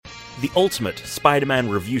The Ultimate Spider-Man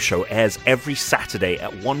Review Show airs every Saturday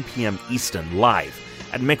at 1 p.m. Eastern live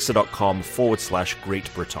at mixer.com/Great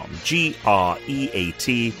Britom.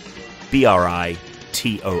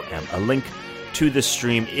 GreatBritom. A link to this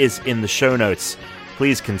stream is in the show notes.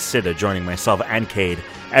 Please consider joining myself and Cade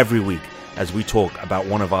every week as we talk about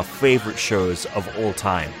one of our favorite shows of all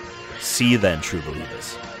time. See you then, true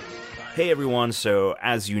believers. Hey everyone, so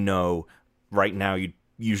as you know, right now you'd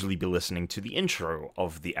usually be listening to the intro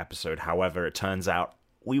of the episode. However, it turns out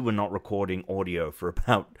we were not recording audio for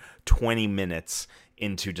about 20 minutes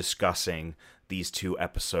into discussing these two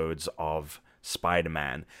episodes of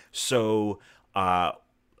Spider-Man. So,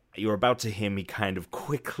 you're about to hear me kind of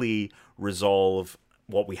quickly resolve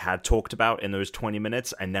what we had talked about in those 20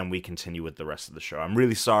 minutes, and then we continue with the rest of the show. I'm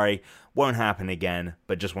really sorry, won't happen again,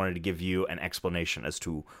 but just wanted to give you an explanation as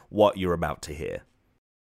to what you're about to hear.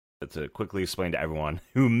 To quickly explain to everyone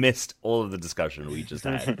who missed all of the discussion we just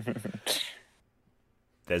had.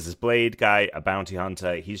 There's this Blade guy, a bounty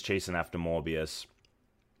hunter. He's chasing after Morbius.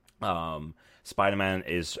 Morbius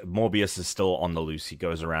is still on the loose. He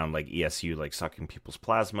goes around like ESU, like sucking people's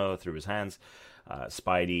plasma through his hands.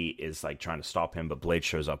 Spidey is like trying to stop him, but Blade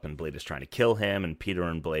shows up and Blade is trying to kill him. And Peter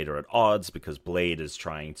and Blade are at odds because Blade is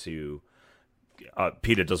trying to...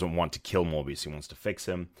 Peter doesn't want to kill Morbius. He wants to fix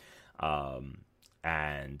him.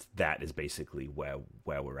 And that is basically where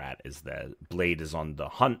we're at, is that Blade is on the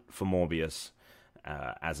hunt for Morbius,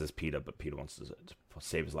 as is Peter, but Peter wants to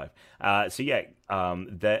save his life. They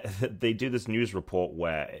do this news report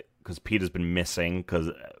where, because Peter's been missing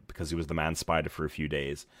because he was the man spider for a few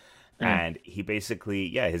days, and he basically,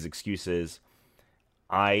 his excuse is,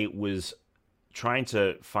 I was trying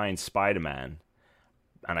to find Spider-Man,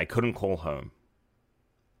 and I couldn't call home,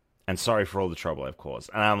 and sorry for all the trouble I've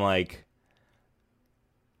caused. And I'm like...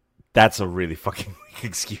 That's a really fucking weak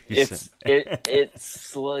excuse.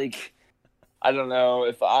 It's like, I don't know,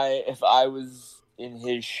 if I was in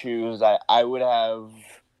his shoes, I would have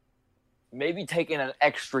maybe taken an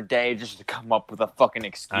extra day just to come up with a fucking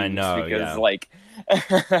excuse. I know, because like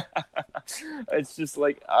it's just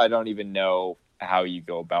like, I don't even know how you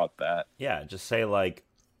go about that. Yeah, just say like,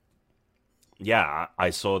 yeah,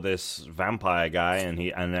 I saw this vampire guy and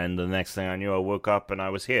then the next thing I knew I woke up and I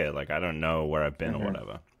was here. Like, I don't know where I've been or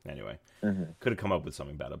whatever. Anyway, could have come up with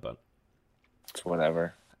something better, but it's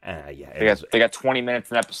whatever. They got 20 minutes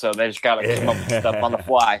an episode. They just gotta come up with stuff on the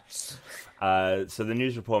fly. So the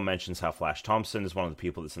news report mentions how Flash Thompson is one of the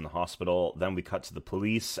people that's in the hospital. Then we cut to the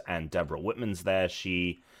police, and Deborah Whitman's there.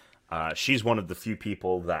 She's one of the few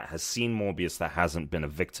people that has seen Morbius that hasn't been a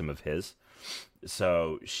victim of his.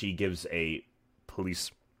 So she gives a police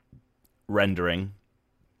rendering.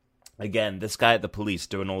 Again, this guy at the police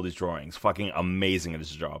doing all these drawings, fucking amazing at his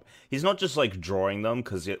job. He's not just like drawing them,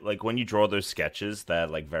 because like when you draw those sketches, they're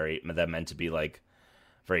meant to be like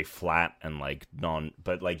very flat and like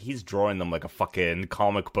but like he's drawing them like a fucking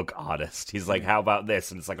comic book artist. He's like, how about this?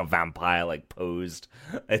 And it's like a vampire like posed.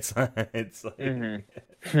 It's like, dude,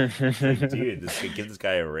 give this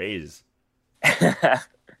guy a raise.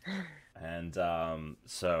 And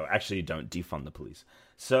so actually, don't defund the police.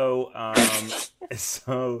 So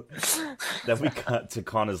then we cut to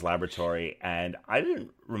Connor's laboratory, and I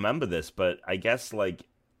didn't remember this, but I guess like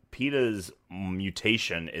Peter's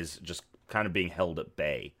mutation is just kind of being held at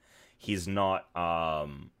bay. He's not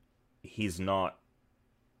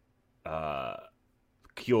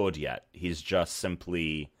cured yet. He's just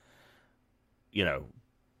simply,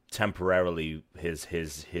 temporarily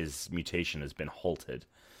his mutation has been halted.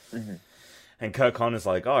 Mm-hmm. And Kirk Connor's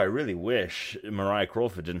like, I really wish Mariah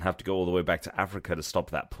Crawford didn't have to go all the way back to Africa to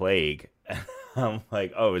stop that plague. And I'm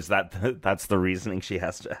like, oh, is that's the reasoning she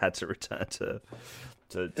had to return to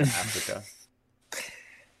Africa?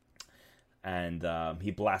 And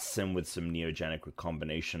he blasts him with some neogenic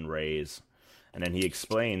recombination rays. And then he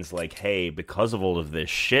explains, like, hey, because of all of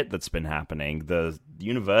this shit that's been happening, the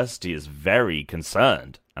university is very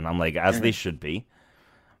concerned. And I'm like, as they should be.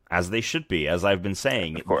 As they should be, as I've been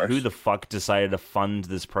saying. Who the fuck decided to fund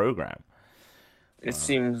this program? It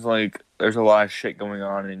seems like there's a lot of shit going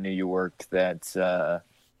on in New York that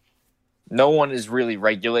no one is really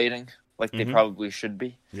regulating like they probably should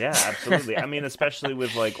be. Yeah, absolutely. I mean, especially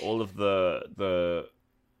with like all of the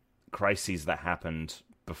crises that happened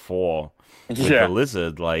before with the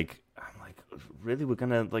lizard. Like, I'm like, really, we're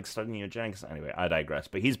gonna like study neogenics? Anyway, I digress.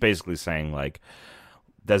 But he's basically saying like,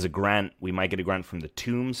 there's a grant. We might get a grant from the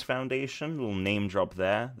Toombs Foundation. A little name drop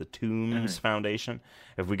there. The Toombs Foundation.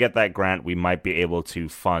 If we get that grant, we might be able to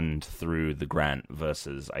fund through the grant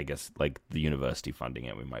versus, I guess, like the university funding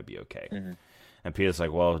it. We might be okay. And Peter's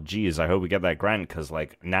like, well, geez, I hope we get that grant because,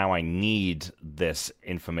 like, now I need this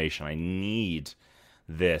information. I need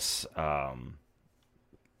this, the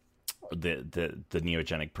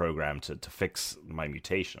neogenic program to fix my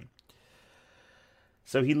mutation.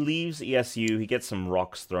 So he leaves ESU. He gets some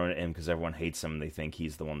rocks thrown at him because everyone hates him. They think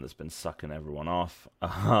he's the one that's been sucking everyone off.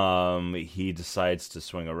 He decides to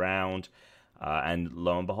swing around, and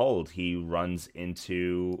lo and behold, he runs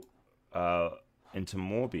into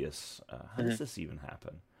Morbius. How does this even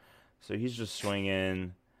happen? So he's just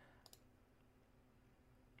swinging.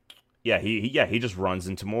 Yeah, he just runs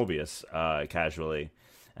into Morbius casually,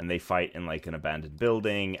 and they fight in like an abandoned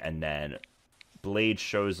building, and then Blade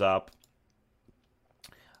shows up.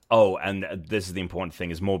 Oh, and this is the important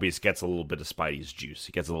thing: is Morbius gets a little bit of Spidey's juice.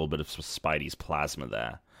 He gets a little bit of Spidey's plasma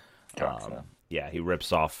there. Yeah, he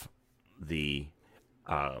rips off the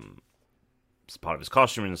part of his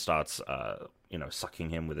costume and starts, sucking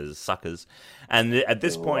him with his suckers. And at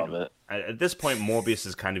this point, Morbius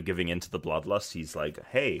is kind of giving into the bloodlust. He's like,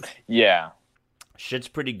 "Hey, yeah, shit's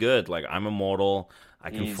pretty good. Like, I'm immortal. I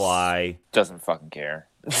can fly. Doesn't fucking care."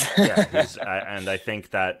 Yeah, and I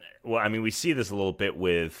think that, well, I mean, we see this a little bit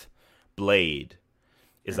with Blade,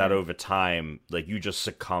 is that over time, like, you just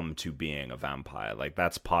succumb to being a vampire. Like,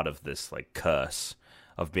 that's part of this, like, curse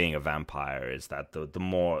of being a vampire, is that the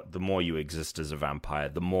more you exist as a vampire,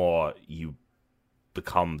 the more you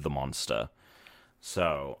become the monster.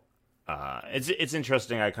 So, it's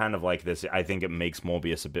interesting. I kind of like this. I think it makes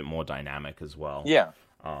Morbius a bit more dynamic as well. Yeah.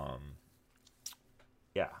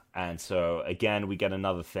 Yeah, and so, again, we get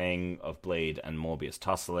another thing of Blade and Morbius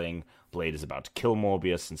tussling. Blade is about to kill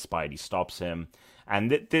Morbius, and Spidey stops him.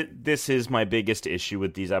 And this is my biggest issue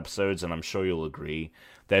with these episodes, and I'm sure you'll agree.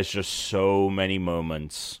 There's just so many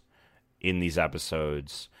moments in these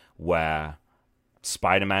episodes where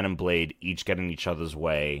Spider-Man and Blade each get in each other's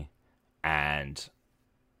way, and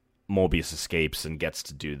Morbius escapes and gets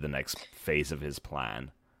to do the next phase of his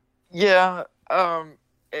plan. Yeah,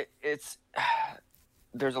 it's...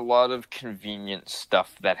 There's a lot of convenient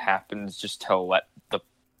stuff that happens just to let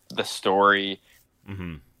the story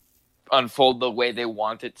unfold the way they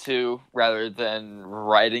want it to, rather than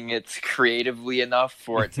writing it creatively enough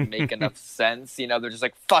for it to make enough sense. They're just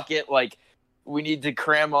like, fuck it, like, we need to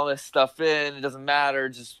cram all this stuff in. It doesn't matter.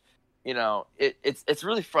 Just, it's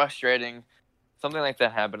really frustrating. Something like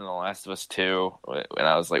that happened in The Last of Us 2, and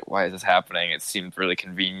I was like, why is this happening? It seemed really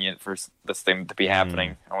convenient for this thing to be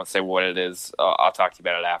happening. I won't say what it is. I'll talk to you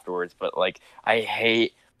about it afterwards. But, like, I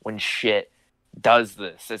hate when shit does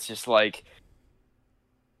this. It's just, like,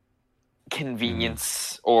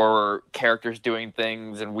 convenience or characters doing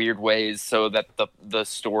things in weird ways so that the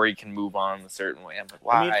story can move on a certain way. I'm like,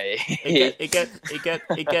 why? I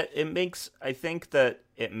think that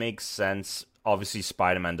it makes sense. Obviously,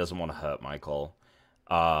 Spider-Man doesn't want to hurt Michael,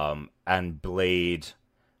 and Blade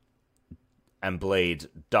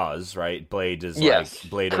does, right? Blade is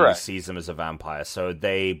Blade only sees him as a vampire, so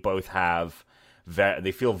they both have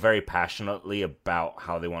they feel very passionately about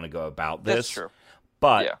how they want to go about this. That's true.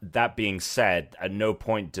 But that being said, at no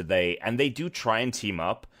point do they, and they do try and team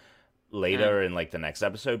up later in like the next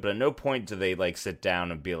episode, but at no point do they like sit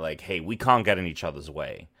down and be like, "Hey, we can't get in each other's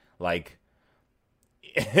way," like.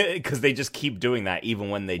 Because they just keep doing that even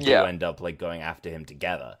when they do end up like going after him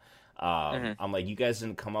together. I'm like, you guys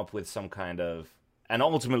didn't come up with some kind of, and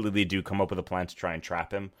ultimately they do come up with a plan to try and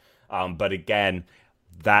trap him. But again,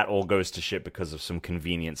 that all goes to shit because of some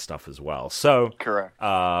convenient stuff as well. So correct.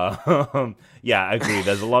 Yeah, I agree.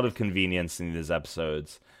 There's a lot of convenience in these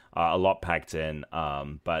episodes, a lot packed in.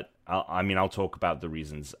 But I'll talk about the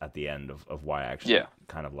reasons at the end of why I actually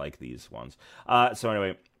kind of like these ones. So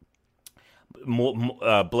anyway.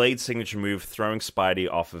 Blade's signature move, throwing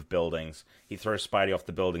Spidey off of buildings. He throws Spidey off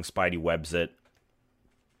the building. Spidey webs it.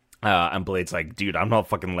 And Blade's like, dude, I'm not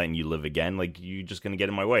fucking letting you live again. Like, you're just gonna get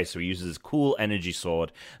in my way. So he uses his cool energy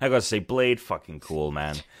sword. I gotta say, Blade, fucking cool,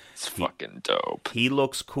 man. It's fucking dope. He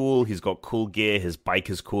looks cool. He's got cool gear. His bike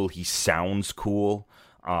is cool. He sounds cool.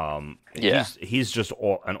 He's just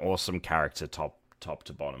an awesome character, top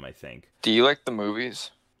to bottom, I think. Do you like the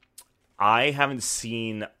movies? I haven't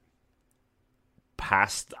seen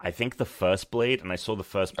past, I think, the first Blade, and I saw the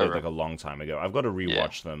first Blade like a long time ago. I've got to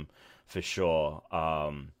rewatch them for sure,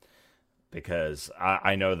 because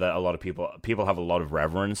I know that a lot of people have a lot of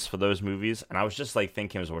reverence for those movies, and I was just like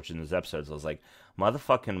thinking, I was watching those episodes, I was like,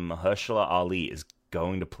 motherfucking Mahershala Ali is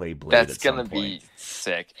going to play Blade. That's gonna be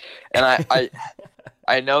sick, and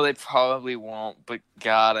I know they probably won't, but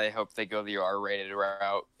God, I hope they go the R-rated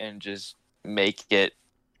route and just make it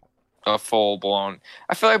a full blown.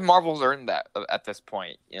 I feel like Marvel's earned that at this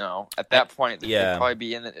point. At that point, they'd probably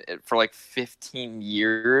be in it for like 15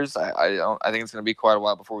 years. I don't. I think it's gonna be quite a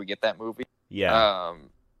while before we get that movie. Yeah.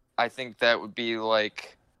 I think that would be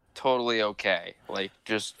like totally okay. Like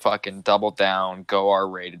just fucking double down, go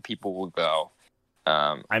R-rated. People will go.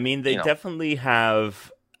 I mean, they definitely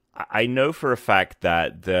have. I know for a fact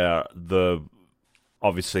that the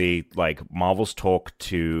obviously like Marvel's talked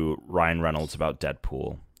to Ryan Reynolds about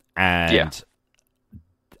Deadpool. And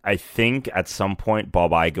I think at some point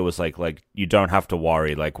Bob Iger was like you don't have to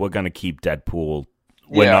worry. Like we're gonna keep Deadpool.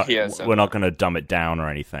 We're not gonna dumb it down or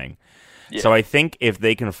anything. Yeah. So I think if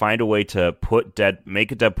they can find a way to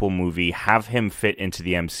make a Deadpool movie, have him fit into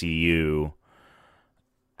the MCU,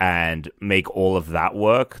 and make all of that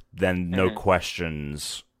work, then no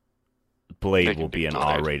questions, Blade will be an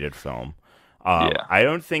R-rated film. I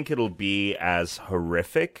don't think it'll be as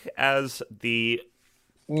horrific as the.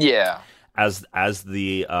 Yeah. As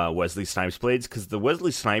the Wesley Snipes Blades, because the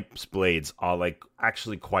Wesley Snipes Blades are like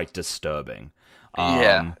actually quite disturbing.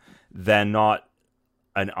 They're not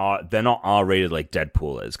R-rated like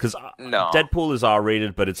Deadpool is, because Deadpool is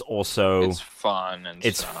R-rated, but it's also fun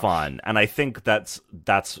and I think that's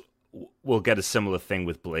we'll get a similar thing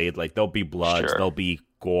with Blade. Like there'll be blood, there'll be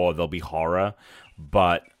gore, there'll be horror,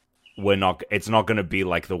 but it's not going to be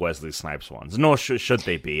like the Wesley Snipes ones, nor should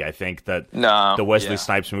they be. I think that the Wesley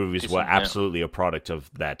Snipes movies were absolutely a product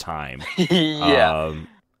of their time. And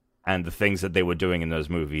the things that they were doing in those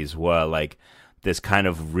movies were like this kind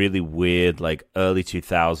of really weird, like early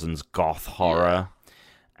 2000s goth horror.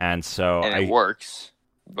 And so it works.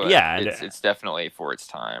 But it's definitely for its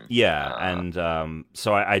time.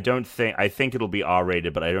 So I think it'll be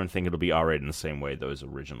R-rated, but I don't think it'll be R-rated in the same way those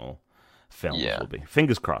original films will be.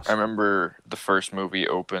 Fingers crossed. I remember the first movie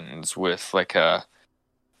opens with like a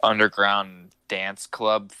underground dance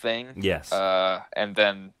club thing. Yes. And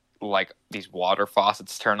then like these water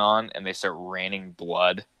faucets turn on and they start raining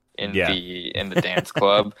blood in the dance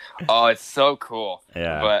club. Oh, it's so cool.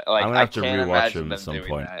 Yeah. But like I'm gonna have to can't rewatch imagine them at some doing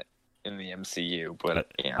point. That in the MCU, but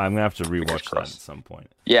I'm gonna have to rewatch that at some point.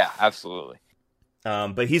 Yeah, absolutely.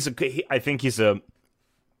 But I think he's a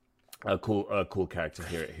cool character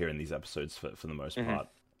here in these episodes for the most part.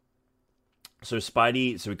 So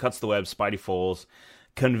he cuts the web. Spidey falls.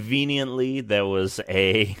 Conveniently, there was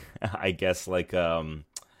a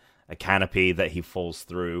canopy that he falls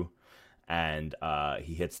through, and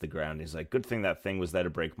he hits the ground. He's like, "Good thing that thing was there to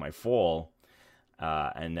break my fall,"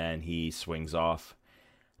 and then he swings off.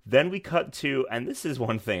 Then we cut to, and this is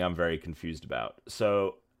one thing I'm very confused about.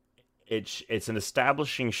 So it's an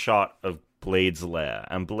establishing shot of Blade's lair,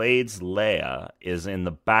 and Blade's lair is in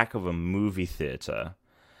the back of a movie theater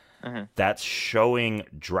that's showing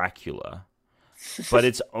Dracula, but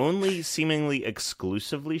it's only seemingly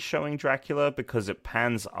exclusively showing Dracula because it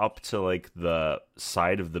pans up to like the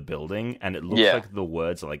side of the building, and it looks like the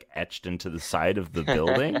words are like etched into the side of the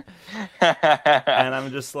building. And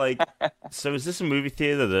I'm just like, so is this a movie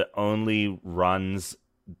theater that only runs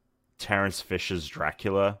Terrence Fisher's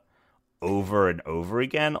Dracula over and over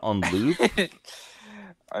again on loop?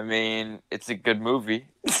 I mean, it's a good movie.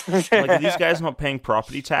 Like, are these guys not paying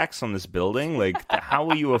property tax on this building? Like, how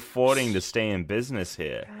are you affording to stay in business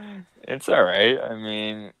here? It's all right. I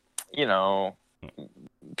mean,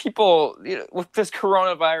 people, with this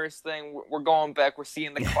coronavirus thing, we're going back. We're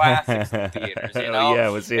seeing the classics in theaters.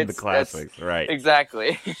 We're seeing the classics, right?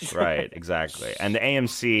 Exactly. Right, exactly. And the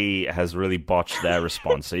AMC has really botched their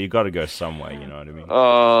response, so you got to go somewhere. You know what I mean?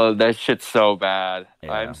 Oh, that shit's so bad.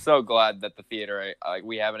 Yeah. I'm so glad that the theater.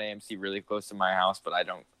 We have an AMC really close to my house, but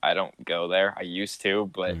I don't go there. I used to,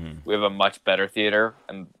 but we have a much better theater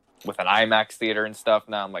and with an IMAX theater and stuff.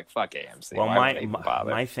 Now I'm like, fuck AMC. Well,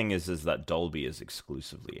 my thing is that Dolby is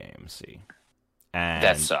exclusively AMC, and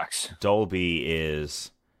that sucks. Dolby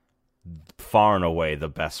is far and away the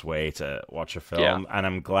best way to watch a film, and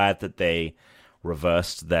I'm glad that they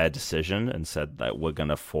reversed their decision and said that we're going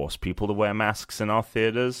to force people to wear masks in our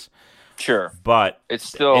theaters. Sure, but it's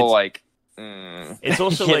still it's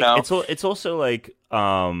also like it's also like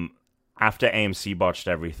after AMC botched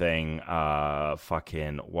everything,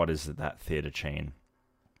 what is that theater chain?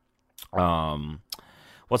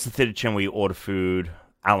 What's the theater chain where you order food?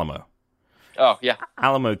 Alamo. Oh, yeah.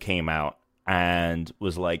 Alamo came out and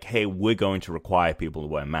was like, hey, we're going to require people to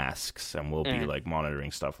wear masks, and we'll be like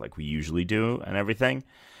monitoring stuff like we usually do and everything.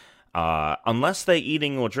 Unless they're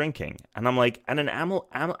eating or drinking. And I'm like, at an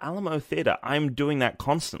Alamo theater, I'm doing that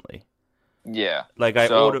constantly. Yeah. Like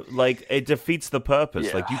it defeats the purpose.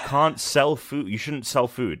 Yeah. Like you can't sell food. You shouldn't sell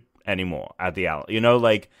food anymore at the Alamo.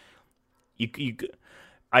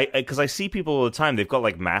 because I see people all the time. They've got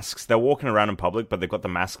like masks. They're walking around in public, but they've got the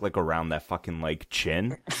mask like around their fucking like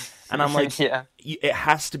chin, and I'm like, yeah, it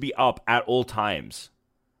has to be up at all times.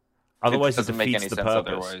 Otherwise, it doesn't make defeats any the sense purpose.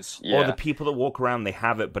 otherwise. Yeah. Or the people that walk around, they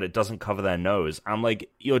have it, but it doesn't cover their nose. I'm like,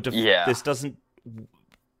 this doesn't.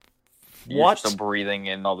 You're What? still breathing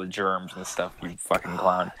in all the germs and stuff, you fucking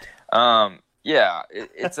clown. Yeah,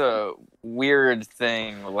 it's a weird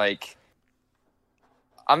thing. Like,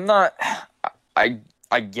 I'm not.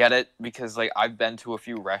 I get it because like I've been to a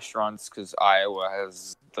few restaurants because Iowa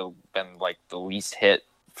has been like the least hit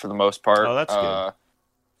for the most part. Oh, that's good.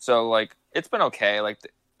 So like it's been okay. Like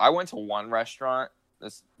I went to one restaurant,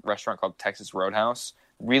 this restaurant called Texas Roadhouse,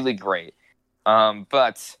 really great.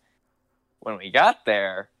 But when we got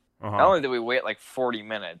there, not only did we wait like 40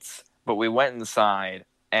 minutes, but we went inside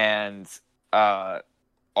and all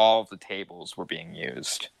of the tables were being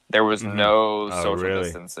used. There was no social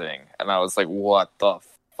distancing. And I was like, what the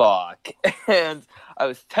fuck? And I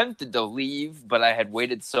was tempted to leave, but I had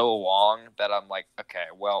waited so long that I'm like, okay,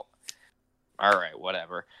 well, all right,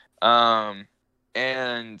 whatever.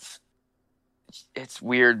 And it's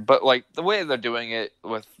weird, but like the way they're doing it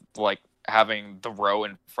with like having the row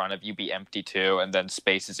in front of you be empty too, and then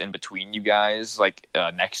spaces in between you guys, like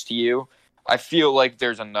next to you, I feel like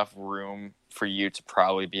there's enough room for you to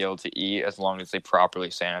probably be able to eat as long as they properly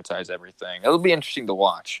sanitize everything. It'll be interesting to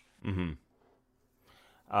watch. Mm-hmm.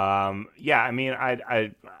 Yeah, I mean,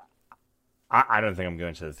 I don't think I'm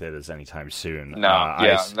going to the theaters anytime soon. No,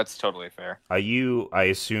 that's totally fair. I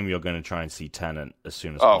assume you're going to try and see Tenet as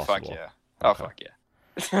soon as possible. Fuck yeah. Okay. Oh, fuck yeah.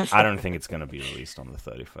 I don't think it's going to be released on the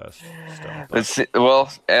 31st. Still,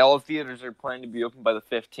 well, all theaters are planning to be open by the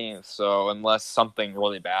 15th, so unless something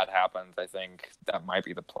really bad happens, I think that might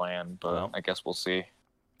be the plan, but I guess we'll see.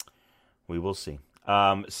 We will see.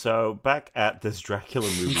 So back at this Dracula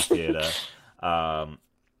movie theater,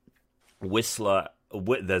 Whistler,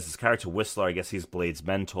 there's this character Whistler, I guess he's Blade's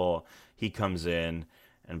mentor. He comes in,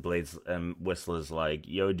 and Whistler's like,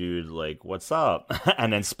 yo, dude, like, what's up?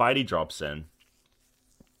 And then Spidey drops in.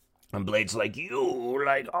 And Blade's like, you,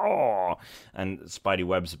 like, oh. And Spidey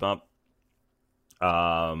webs him up.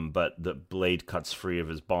 But the Blade cuts free of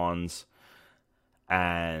his bonds.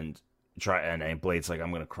 And Blade's like,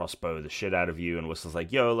 I'm going to crossbow the shit out of you. And Whistler's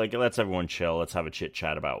like, yo, like, let's everyone chill. Let's have a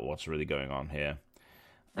chit-chat about what's really going on here.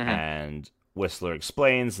 Mm-hmm. And Whistler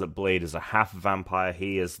explains that Blade is a half vampire.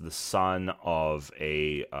 He is the son of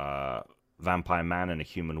a vampire man and a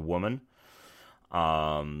human woman.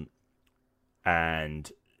 And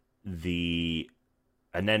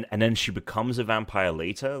then she becomes a vampire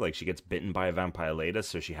later. Like, she gets bitten by a vampire later,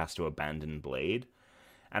 so she has to abandon Blade.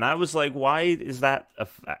 And I was like, why is that?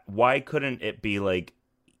 Why couldn't it be like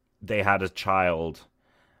they had a child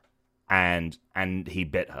and he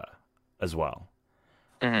bit her as well?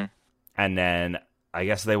 Mm-hmm. And then I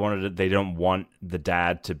guess they don't want the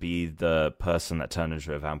dad to be the person that turned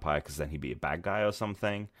into a vampire because then he'd be a bad guy or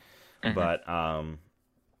something. Mm-hmm. But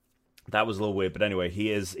that was a little weird. But anyway,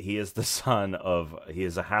 he is the son of, he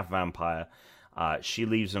is a half vampire. She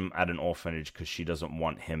leaves him at an orphanage because she doesn't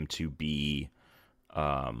want him to be,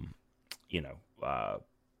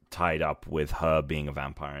 tied up with her being a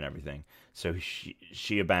vampire and everything. So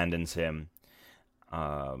she abandons him.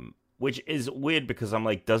 Which is weird because I'm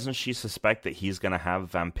like, doesn't she suspect that he's going to have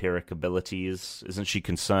vampiric abilities? Isn't she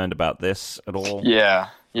concerned about this at all? Yeah.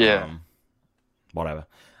 Whatever.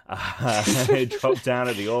 They drop down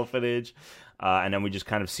at the orphanage, and then we just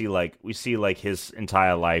kind of see his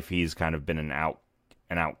entire life. He's kind of been an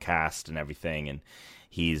outcast and everything, and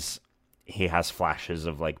he has flashes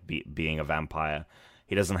of like being a vampire.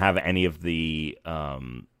 He doesn't have any of the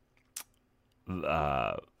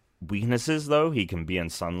weaknesses, though. He can be in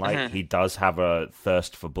sunlight. Mm-hmm. He does have a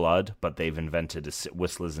thirst for blood, but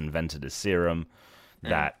Whistler's invented a serum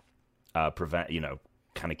that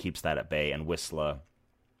kind of keeps that at bay, and Whistler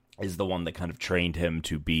is the one that kind of trained him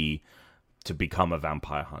to become a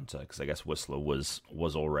vampire hunter, because I guess Whistler was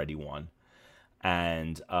already one.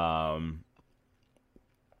 And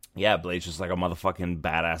Blade's just like a motherfucking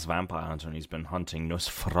badass vampire hunter, and he's been hunting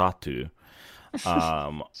Nosferatu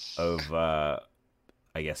over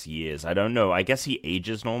I guess years. I don't know. I guess he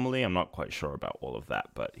ages normally. I'm not quite sure about all of that,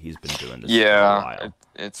 but he's been doing this for a while.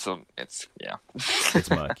 It's It's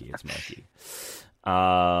murky.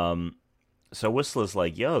 So Whistler's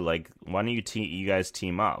like, yo, like, why don't you guys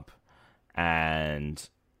team up? And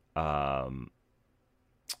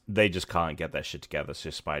they just can't get that shit together. So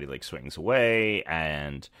Spidey like swings away,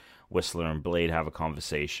 and Whistler and Blade have a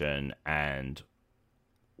conversation, and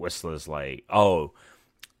Whistler's like, oh,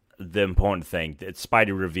 the important thing that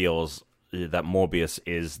Spidey reveals that Morbius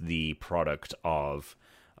is the product of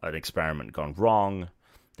an experiment gone wrong.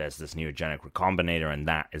 There's this neogenic recombinator, and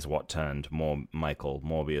that is what turned Michael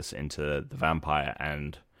Morbius into the vampire.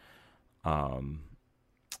 And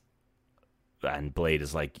Blade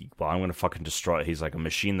is like, well, I'm going to fucking destroy it. He's like, a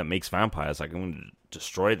machine that makes vampires. Like, I'm going to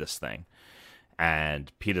destroy this thing.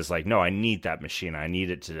 And Peter's like, no, I need that machine. I need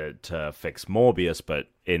it to fix Morbius. But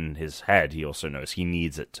in his head, he also knows he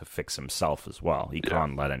needs it to fix himself as well. He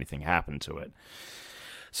can't let anything happen to it.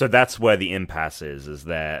 So that's where the impasse is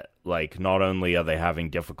that, like, not only are they having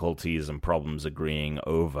difficulties and problems agreeing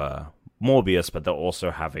over Morbius, but they're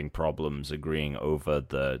also having problems agreeing over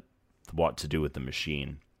what to do with the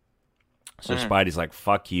machine. So Spidey's like,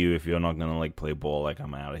 fuck you, if you're not going to, like, play ball, like,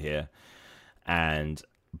 I'm out of here. And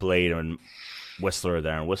Blade and Whistler are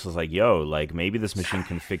there, and Whistler's like, yo, like, maybe this machine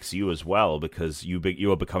can fix you as well, because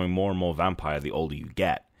you are becoming more and more vampire the older you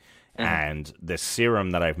get. And this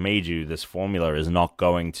serum that I've made you, this formula, is not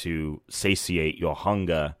going to satiate your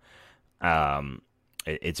hunger.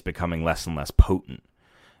 It's becoming less and less potent.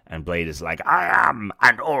 And Blade is like, I am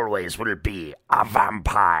and always will be a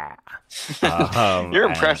vampire. Your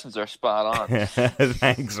impressions are spot on.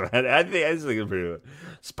 Thanks, man. I think it's pretty good.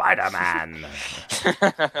 Spider-Man.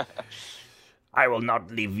 I will not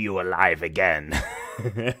leave you alive again.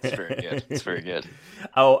 It's very good. It's very good.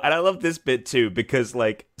 Oh, and I love this bit too, because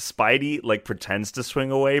like Spidey like pretends to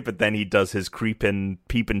swing away, but then he does his peeping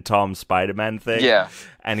Tom Spider-Man thing. Yeah.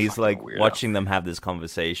 And he's Fucking like weirdo. watching them have this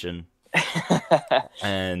conversation.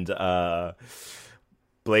 And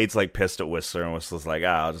Blade's like pissed at Whistler, and Whistler's like,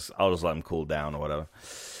 I'll just let him cool down or whatever.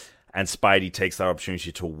 And Spidey takes that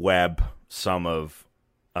opportunity to web some of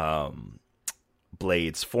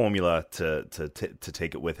Blade's formula to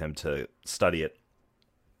take it with him to study it.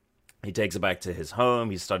 He takes it back to his home.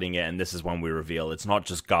 He's studying it, and this is when we reveal it's not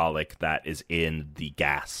just garlic that is in the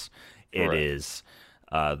gas. It is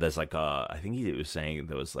there's like I think he was saying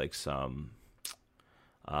there was like some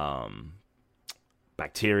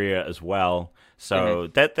bacteria as well. So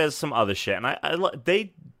that there's some other shit, and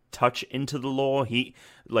they touch into the lore.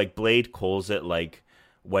 Blade calls it like,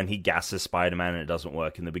 when he gasses Spider-Man and it doesn't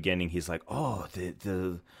work in the beginning, he's like, oh,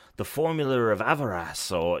 the formula of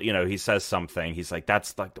Avaras, or, you know, he says something. He's like,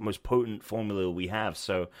 that's like the most potent formula we have.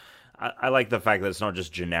 So I like the fact that it's not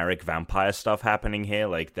just generic vampire stuff happening here.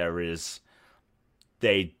 Like,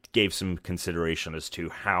 they gave some consideration as to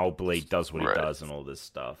how Blade does what he does and all this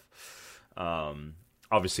stuff.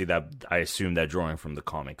 Obviously, that I assume they're drawing from the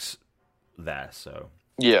comics there, so.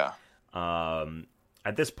 Yeah.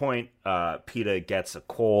 At this point, Peter gets a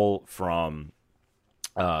call from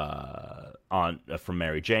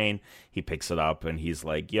Mary Jane. He picks it up and he's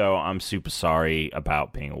like, "Yo, I'm super sorry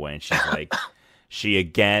about being away." And she's like, she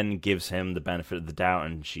again gives him the benefit of the doubt,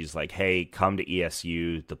 and she's like, "Hey, come to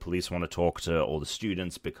ESU. The police want to talk to all the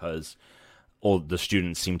students because all the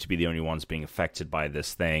students seem to be the only ones being affected by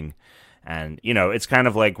this thing." And, you know, it's kind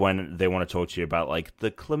of like when they want to talk to you about, like,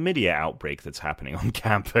 the chlamydia outbreak that's happening on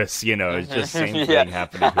campus. You know, it's just the same thing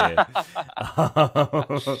happening here.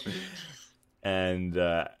 And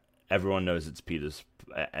everyone knows it's Peter's.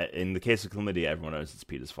 In the case of chlamydia, everyone knows it's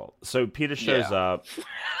Peter's fault. So Peter shows up,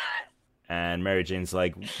 and Mary Jane's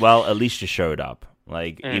like, well, at least you showed up.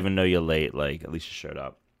 Like, even though you're late, like, at least you showed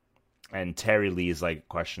up. And Terry Lee is, like,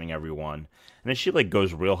 questioning everyone. And then she, like,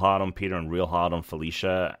 goes real hard on Peter and real hard on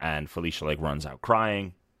Felicia. And Felicia, like, runs out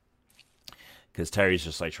crying. Because Terry's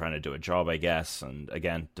just, like, trying to do a job, I guess. And,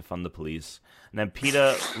 again, defund the police. And then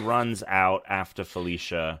Peter runs out after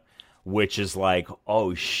Felicia, which is like,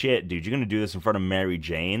 oh, shit, dude, you're going to do this in front of Mary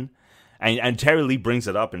Jane? And Terry Lee brings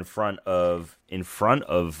it up in front of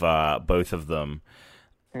both of them.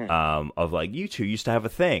 Of, like, you two used to have a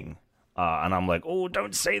thing. And I'm like, oh,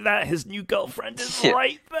 don't say that. His new girlfriend is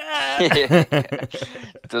right there.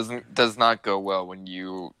 Does not go well when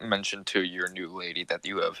you mention to your new lady that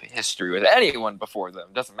you have history with anyone before them.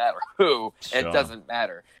 Doesn't matter who. Sure. It doesn't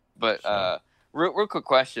matter. But real quick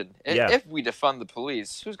question: if we defund the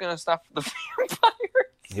police, who's going to stop the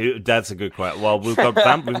vampires? That's a good question. Well, we've got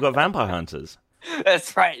vampire hunters.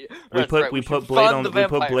 That's right. We put Blade on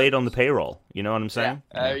the payroll. You know what I'm saying?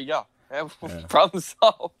 Yeah. There you go. Problem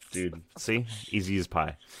solved. Dude, see? Easy as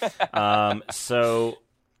pie. So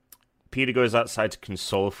Peter goes outside to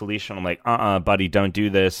console Felicia, and I'm like, buddy, don't do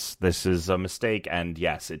this. This is a mistake. And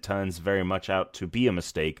yes, it turns very much out to be a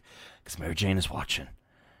mistake, because Mary Jane is watching.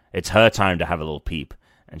 It's her time to have a little peep.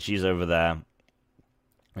 And she's over there,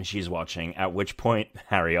 and she's watching, at which point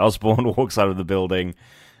Harry Osborn walks out of the building,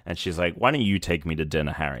 and she's like, why don't you take me to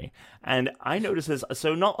dinner, Harry? And I notice this.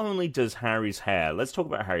 So not only does Harry's hair... Let's talk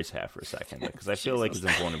about Harry's hair for a second, because I feel like it's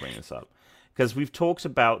important to bring this up. because we've talked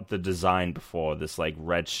about the design before, this like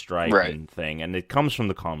red stripe thing, and it comes from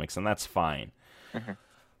the comics, and that's fine.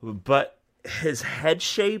 But his head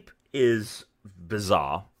shape is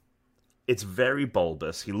bizarre. It's very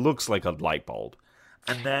bulbous. He looks like a light bulb.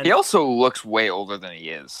 And then he also looks way older than he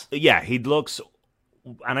is. Yeah, he looks,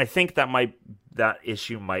 and I think that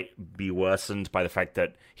issue might be worsened by the fact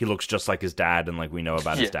that he looks just like his dad, and like we know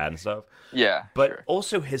about his dad and stuff. Yeah, but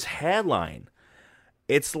also his hairline,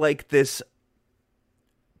 it's like this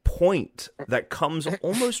point that comes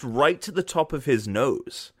almost right to the top of his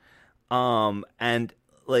nose, and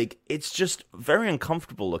like it's just very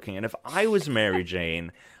uncomfortable looking. And if I was Mary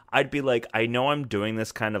Jane, I'd be like, I know I'm doing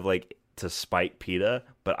this kind of like to spite Peter,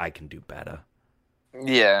 but I can do better.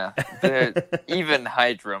 Yeah, even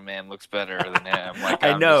Hydro Man looks better than him. Like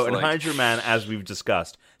I know, and Hydro Man, as we've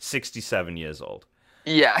discussed, 67 years old.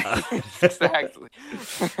 Yeah, exactly.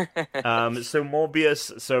 So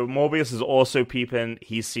Morbius is also peeping.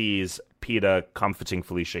 He sees Peter comforting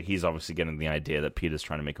Felicia. He's obviously getting the idea that Peter's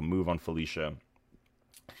trying to make a move on Felicia,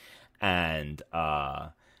 and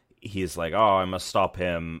he's like, "Oh, I must stop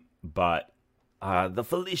him," but the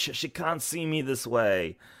Felicia, she can't see me this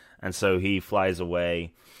way. And so he flies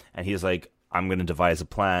away, and he's like, I'm going to devise a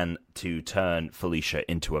plan to turn Felicia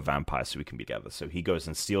into a vampire so we can be together. So he goes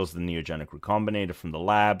and steals the neogenic recombinator from the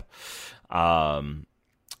lab. And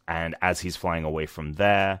as he's flying away from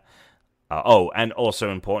there... and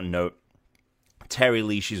also important note, Terry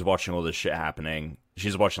Lee, she's watching all this shit happening.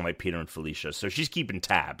 She's watching, like, Peter and Felicia. So she's keeping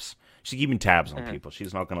tabs. She's keeping tabs on people.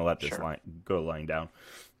 She's not going to let this go lying down.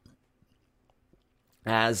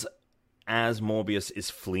 As Morbius is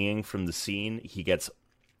fleeing from the scene, he gets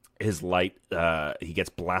his light. He gets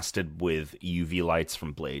blasted with UV lights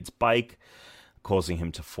from Blade's bike, causing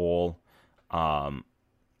him to fall. Morbius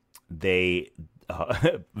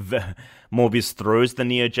throws the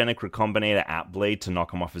neogenic recombinator at Blade to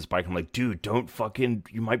knock him off his bike. I'm like, dude, don't fucking.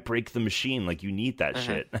 You might break the machine. Like, you need that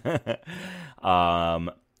shit.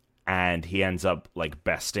 And he ends up like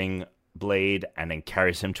besting Blade and then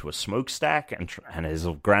carries him to a smokestack, and his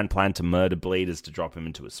grand plan to murder Blade is to drop him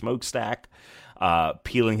into a smokestack,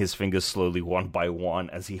 peeling his fingers slowly one by one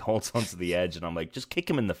as he holds onto the edge, and I'm like, just kick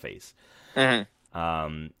him in the face. At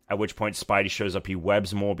which point Spidey shows up, he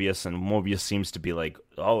webs Morbius, and Morbius seems to be like,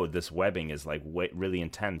 oh, this webbing is like really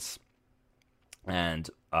intense, and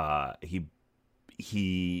he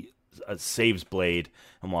saves Blade,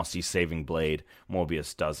 and whilst he's saving Blade,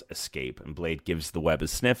 Morbius does escape, and Blade gives the web a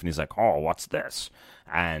sniff, and he's like, oh, what's this?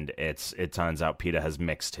 And it turns out Peter has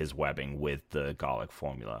mixed his webbing with the garlic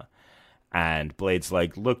formula. And Blade's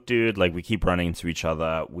like, look, dude, like, we keep running into each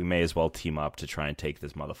other, we may as well team up to try and take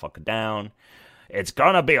this motherfucker down. It's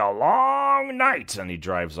gonna be a long night! And he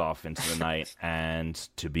drives off into the night, and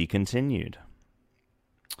to be continued.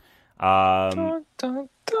 Dun, dun,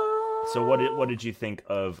 dun. So what did you think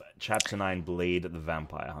of Chapter 9, Blade the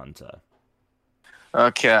Vampire Hunter?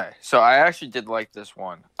 Okay, so I actually did like this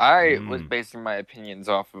one. I was basing my opinions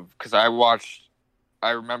off of, because I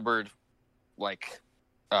remembered, like,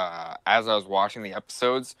 as I was watching the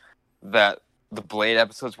episodes, that the Blade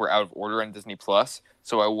episodes were out of order on Disney+.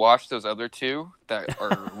 So I watched those other two that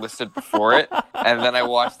are listed before it, and then I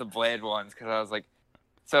watched the Blade ones, because I was like...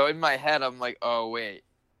 So in my head, I'm like, oh, wait.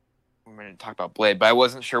 I'm going to talk about Blade, but I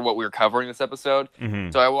wasn't sure what we were covering this episode.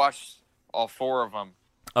 So I watched all 4 of them.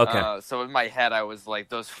 Okay. So in my head, I was like,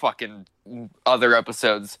 those fucking other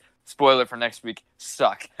episodes, spoiler for next week,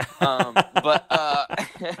 suck. But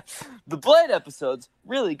the Blade episodes,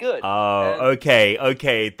 really good. Oh,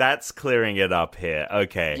 okay. That's clearing it up here.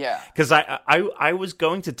 Okay. Yeah. Because I was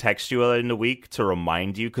going to text you earlier in the week to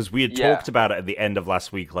remind you, because we had talked about it at the end of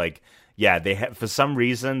last week, like, yeah, for some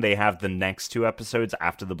reason they have the next 2 episodes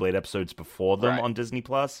after the Blade episodes before them on Disney+.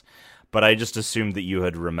 But I just assumed that you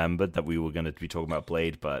had remembered that we were going to be talking about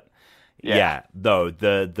Blade. But the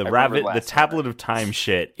Tablet of Time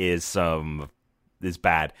shit is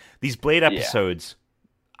bad. These Blade episodes,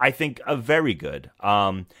 I think, are very good.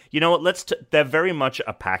 You know what? They're very much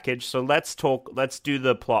a package. So let's do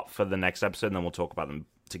the plot for the next episode, and then we'll talk about them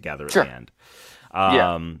together at the end.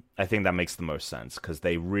 I think that makes the most sense, because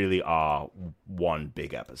they really are one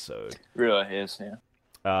big episode. Really is,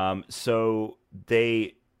 yeah. So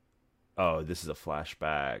they... Oh, this is a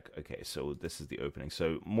flashback. Okay, so this is the opening.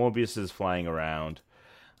 So Morbius is flying around.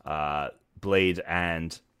 Blade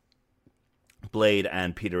and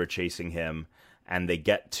Peter are chasing him, and they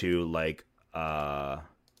get to, like... what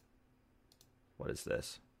is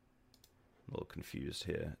this? I'm a little confused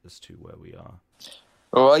here as to where we are.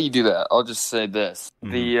 Well, while you do that, I'll just say this.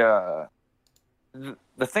 The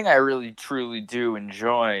thing I really, truly do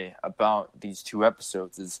enjoy about these 2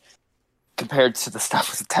 episodes is compared to the stuff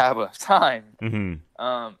with the Tablet of Time.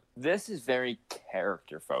 Mm-hmm. This is very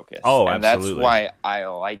character focused. Oh, and absolutely. that's why I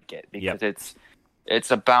like it, because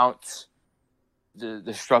it's about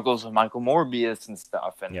the struggles of Michael Morbius and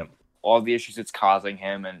stuff, and all the issues it's causing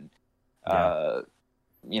him, and the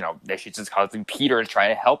issues it's causing Peter to try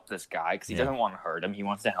to help this guy because he doesn't want to hurt him, he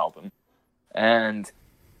wants to help him, and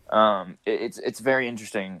it's very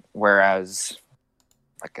interesting. Whereas,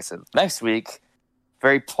 like I said, next week,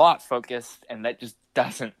 very plot focused, and that just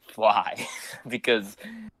doesn't fly because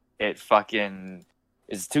it fucking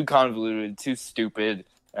is too convoluted, too stupid.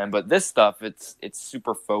 But this stuff, it's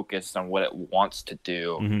super focused on what it wants to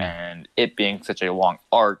do, and it being such a long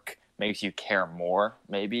arc makes you care more.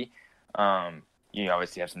 Maybe you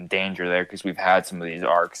obviously have some danger there because we've had some of these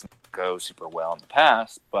arcs go super well in the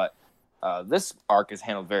past, but this arc is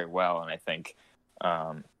handled very well, and I think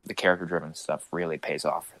the character-driven stuff really pays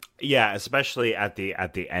off. Yeah, especially at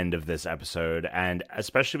the end of this episode, and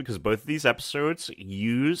especially because both of these episodes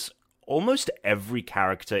use almost every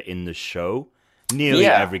character in the show. Nearly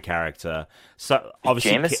every character. So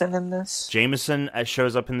obviously, Jameson in this. Jameson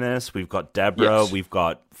shows up in this. We've got Deborah. Yes. We've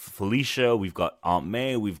got Felicia. We've got Aunt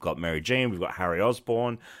May. We've got Mary Jane. We've got Harry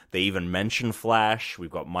Osborn. They even mention Flash.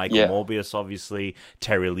 We've got Michael Morbius, obviously.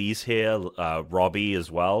 Terry Lee's here. Robbie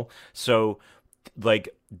as well. So, like,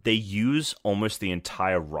 they use almost the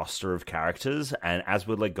entire roster of characters. And as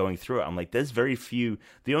we're like going through it, I'm like, there's very few.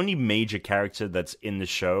 The only major character that's in the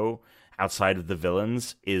show outside of the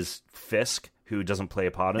villains is Fisk, who doesn't play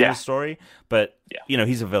a part in the story, but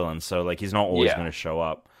he's a villain, so like he's not always going to show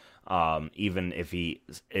up, even if he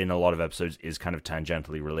in a lot of episodes is kind of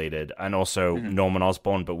tangentially related. And also Norman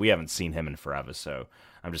Osborn, but we haven't seen him in forever, so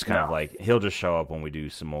I'm just kind of like, he'll just show up when we do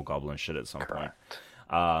some more Goblin shit at some point.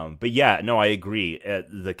 But yeah, no, I agree.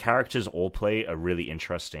 The characters all play a really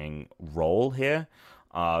interesting role here,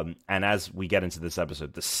 and as we get into this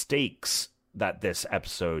episode, the stakes that this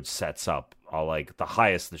episode sets up are like the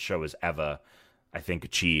highest the show has ever, I think,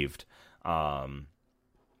 achieved. Anyway,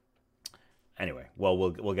 well,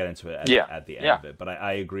 we'll get into it at the end of it. But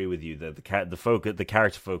I agree with you that the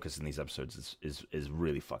character focus in these episodes is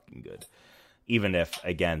really fucking good. Even if,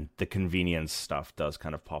 again, the convenience stuff does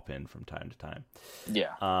kind of pop in from time to time.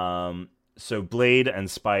 Yeah. So Blade and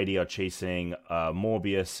Spidey are chasing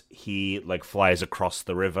Morbius. He like flies across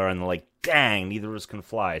the river, and they're like, dang, neither of us can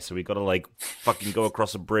fly, so we gotta like fucking go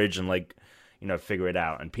across a bridge and like, figure it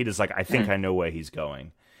out. And Peter's like, I think I know where he's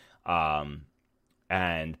going.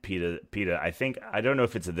 And Peter, I don't know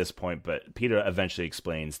if it's at this point, but Peter eventually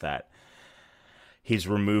explains that he's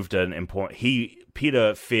removed an important...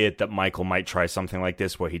 Peter feared that Michael might try something like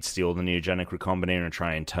this, where he'd steal the neogenic recombinator and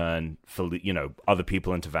try and turn, other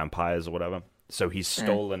people into vampires or whatever. So he's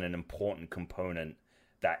stolen an important component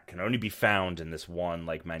that can only be found in this one,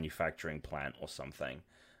 like, manufacturing plant or something.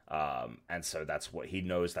 And so that's what he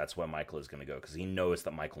knows. That's where Michael is going to go, because he knows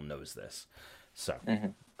that Michael knows this. So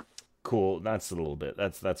cool. That's a little bit.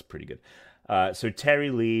 That's pretty good. So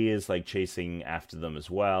Terry Lee is like chasing after them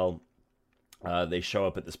as well. They show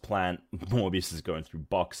up at this plant. Morbius is going through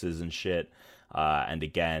boxes and shit. And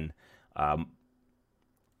again,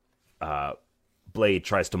 Blade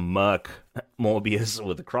tries to murk Morbius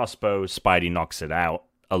with a crossbow. Spidey knocks it out,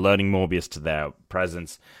 alerting Morbius to their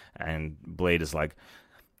presence. And Blade is like,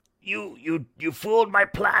 You fooled my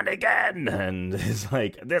plan again. And it's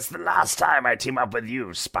like, this is the last time I team up with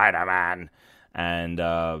you, Spider-Man.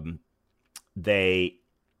 And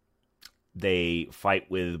they fight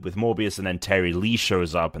with Morbius, and then Terry Lee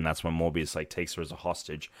shows up, and that's when Morbius like takes her as a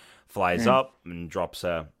hostage, flies up and drops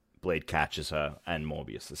her. Blade catches her, and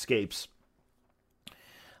Morbius escapes.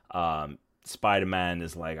 Spider-Man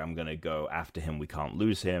is like, I'm gonna go after him, we can't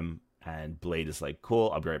lose him. And Blade is like, cool,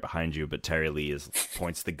 I'll be right behind you. But Terry Lee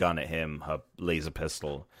points the gun at him, her laser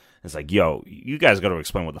pistol. It's like, yo, you guys got to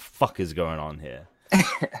explain what the fuck is going on here.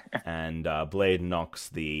 And Blade knocks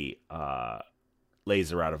the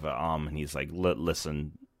laser out of her arm, and he's like,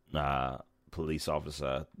 listen, police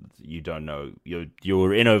officer, you don't know,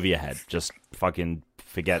 you're in over your head. Just fucking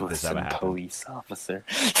forget this ever happened. Police officer.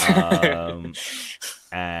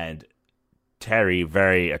 And Terry,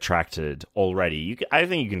 very attracted already. I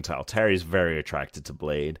think you can tell Terry's very attracted to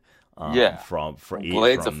Blade.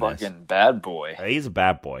 Blade's a fucking bad boy. He's a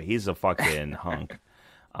bad boy. He's a fucking hunk.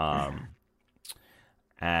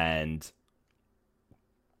 And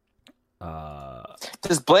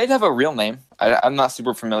does Blade have a real name? I'm not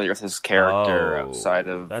super familiar with his character outside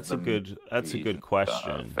of. That's a good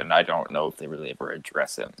question, and I don't know if they really ever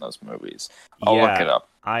address it in those movies. I'll look it up.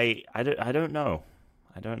 I don't know.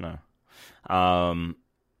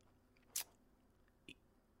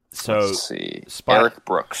 So let's see. Eric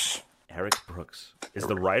Brooks. Eric Brooks is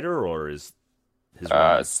the writer, or is his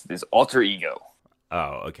his alter ego?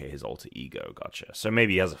 Oh, okay, his alter ego. Gotcha. So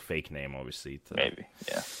maybe he has a fake name, obviously. Maybe,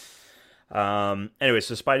 yeah. Anyway,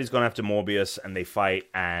 so Spidey's gone after Morbius, and they fight,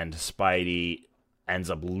 and Spidey ends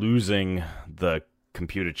up losing the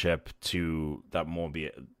computer chip to that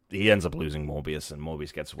Morbius. He ends up losing Morbius, and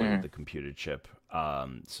Morbius gets away with the computer chip.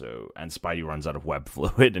 And Spidey runs out of web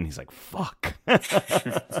fluid, and he's like, "Fuck."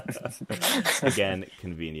 Again,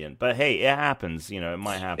 convenient, but hey, it happens. You know, it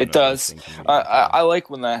might happen. It does. I like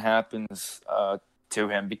when that happens to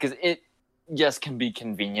him, because it can be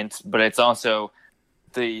convenient, but it's also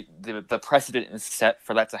the precedent is set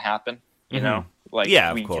for that to happen. You know, like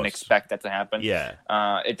we can expect that to happen. Yeah.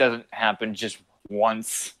 It doesn't happen just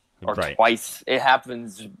once or twice. It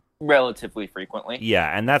happens relatively frequently.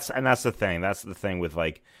 Yeah, and that's the thing. That's the thing with,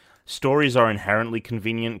 like, stories are inherently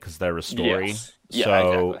convenient because they're a story. Yes. Yeah,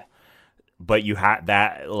 exactly. But you had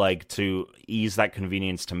that, like, to ease that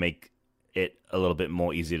convenience, to make it a little bit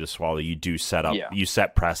more easy to swallow. You do you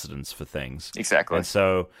set precedents for things. Exactly. And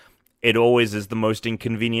so it always is the most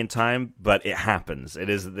inconvenient time, but it happens.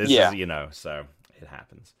 This is, you know, so it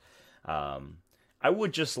happens. I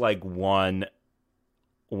would just like one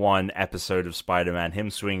episode of Spider-Man, him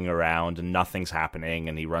swinging around and nothing's happening,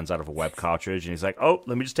 and he runs out of a web cartridge, and he's like, "Oh,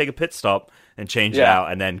 let me just take a pit stop and change it out,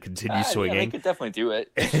 and then continue swinging." Yeah, they could definitely do it.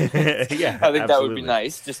 Yeah, I think that would be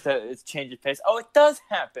nice, just to change of pace. Oh, it does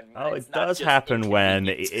happen. Oh, it does happen when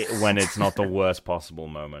it's not the worst possible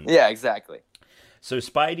moment. Yeah, exactly. So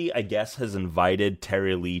Spidey, I guess, has invited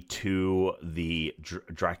Terry Lee to the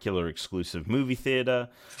Dracula exclusive movie theater,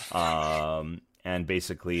 and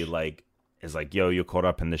basically, like, is like, "Yo, you're caught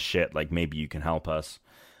up in this shit, like, maybe you can help us."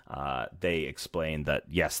 They explain that,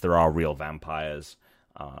 yes, there are real vampires,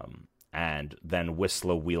 and then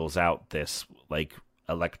Whistler wheels out this, like,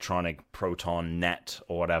 electronic proton net,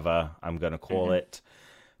 or whatever I'm going to call it,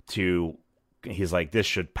 he's like, this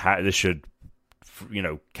should you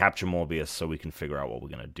know, capture Morbius so we can figure out what we're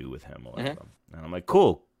going to do with him, or whatever. And I'm like,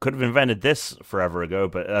 cool, could have invented this forever ago,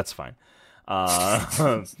 but that's fine.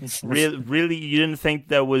 Really, you didn't think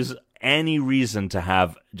there was any reason to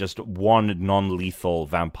have just one non-lethal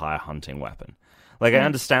vampire hunting weapon? Like, I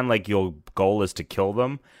understand, like, your goal is to kill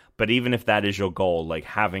them, but even if that is your goal, like,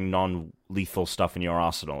 having non-lethal stuff in your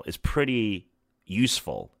arsenal is pretty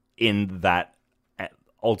useful in that,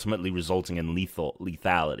 ultimately resulting in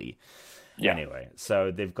lethality. Yeah. Anyway,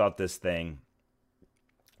 so they've got this thing,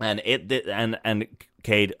 and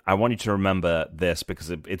Cade, I want you to remember this, because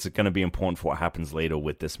it's going to be important for what happens later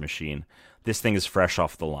with this machine. This thing is fresh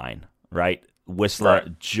off the line, right?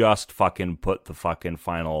 Whistler just fucking put the fucking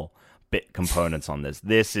final bit components on this.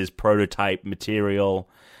 This is prototype material.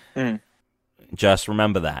 Just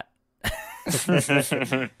remember that.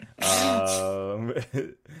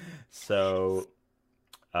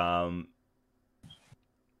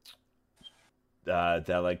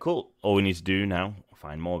 They're like, cool, all we need to do now,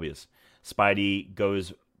 find Morbius. Spidey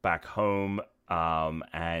goes back home,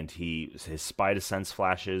 and his spider sense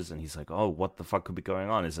flashes, and he's like, "Oh, what the fuck could be going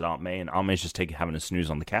on? Is it Aunt May?" And Aunt May's just having a snooze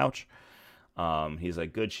on the couch. He's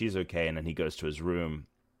like, "Good, she's okay." And then he goes to his room,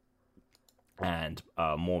 and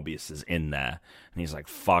Morbius is in there, and he's like,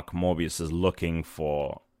 "Fuck!" Morbius is looking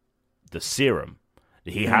for the serum.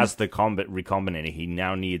 He has the recombinator. He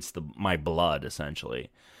now needs my blood, essentially.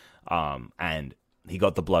 And he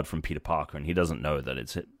got the blood from Peter Parker, and he doesn't know that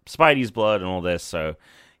it's Spidey's blood and all this, so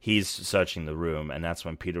he's searching the room, and that's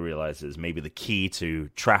when Peter realizes maybe the key to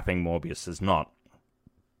trapping Morbius is not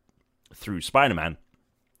through Spider-Man.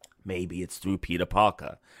 Maybe it's through Peter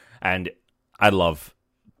Parker. And I love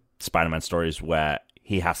Spider-Man stories where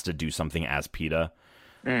he has to do something as Peter.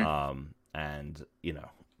 And, you know,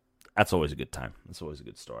 that's always a good time. That's always a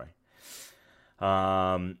good story.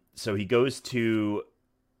 So he goes to...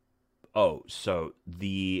 So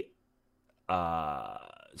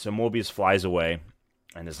Morbius flies away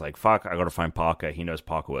and is like, fuck, I gotta find Parker. He knows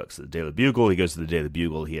Parker works at the Daily Bugle. He goes to the Daily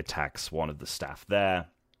Bugle. He attacks one of the staff there.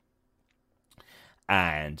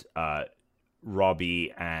 And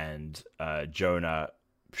Robbie and Jonah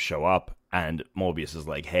show up, and Morbius is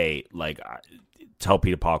like, hey, like, tell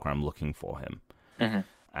Peter Parker I'm looking for him.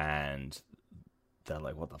 And they're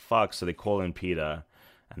like, what the fuck? So they call in Peter,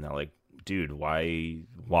 and they're like, dude, why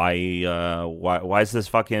is this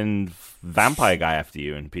fucking vampire guy after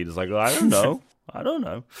you? And Peter's like, I don't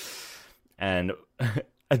know. And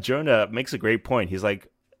Jonah makes a great point. He's like,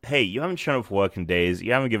 hey, you haven't shown up for work in days.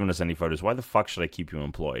 You haven't given us any photos. Why the fuck should I keep you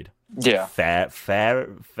employed? Yeah. Fair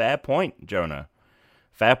point, Jonah.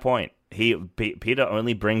 Fair point. Peter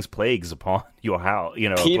only brings plagues upon your house. You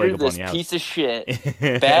know, a Peter, plague upon this your house. piece of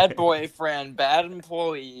shit, bad boyfriend, bad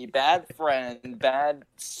employee, bad friend, bad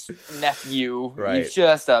nephew. Right. He's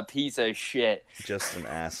just a piece of shit. Just an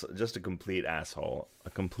ass, just a complete asshole, a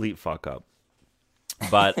complete fuck up.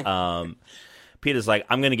 But Peter's like,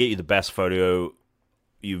 I'm gonna get you the best photo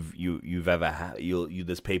you've ever had.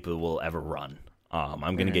 This paper will ever run.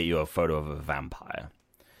 I'm gonna get you a photo of a vampire.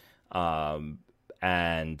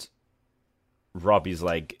 And Robbie's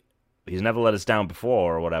like, he's never let us down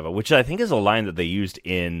before or whatever, which I think is a line that they used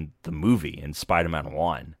in the movie in Spider-Man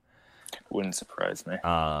 1. Wouldn't surprise me.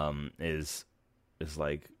 Is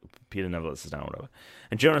like, Peter never lets us down, whatever.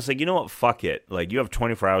 And Jonah's like, you know what, fuck it. Like, you have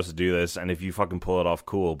 24 hours to do this, and if you fucking pull it off,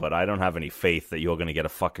 cool, but I don't have any faith that you're going to get a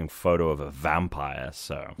fucking photo of a vampire,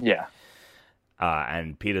 so. Yeah.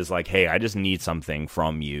 And Peter's like, hey, I just need something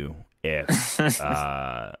from you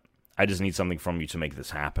I just need something from you to make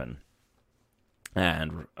this happen.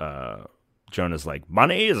 And Jonah's like,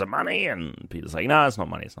 money? Is it money? And Peter's like, no, it's not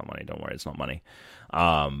money. It's not money. Don't worry, it's not money.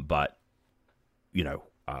 But, you know,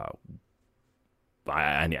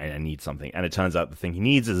 I need something. And it turns out the thing he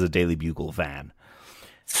needs is a Daily Bugle van.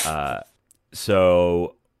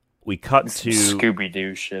 So we cut to...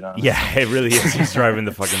 Scooby-Doo shit on it. Yeah, it really is. He's driving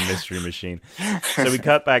the fucking mystery machine. So we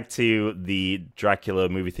cut back to the Dracula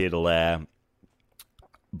movie theater lair.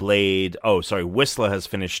 Whistler has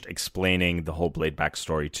finished explaining the whole Blade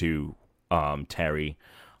backstory to Terry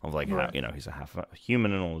of like how, you know, he's a half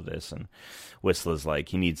human and all of this, and Whistler's like,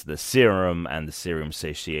 he needs the serum, and the serum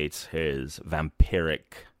satiates his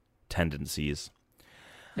vampiric tendencies.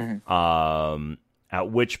 At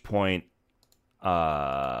which point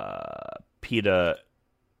Peter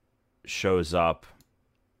shows up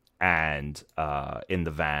and in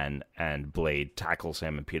the van, and Blade tackles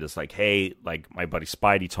him, and Peter's like, hey, like, my buddy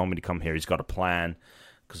Spidey told me to come here. He's got a plan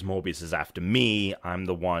because Morbius is after me. I'm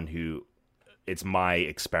the one who, it's my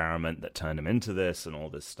experiment that turned him into this and all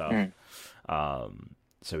this stuff.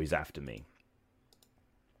 So he's after me.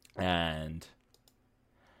 And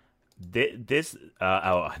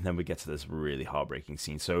and then we get to this really heartbreaking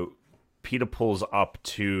scene. So Peter pulls up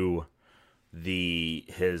to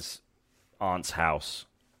his aunt's house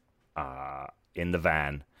in the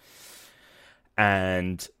van,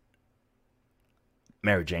 and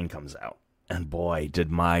Mary Jane comes out, and boy, did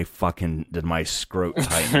my scrot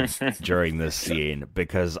tighten during this scene,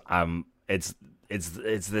 because it's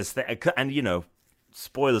this thing, and you know,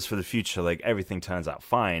 spoilers for the future, like, everything turns out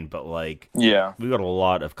fine, but like, yeah, we got a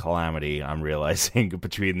lot of calamity, I'm realizing,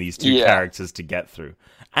 between these two characters to get through,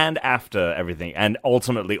 and after everything, and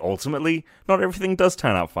ultimately not everything does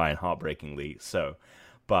turn out fine, heartbreakingly so.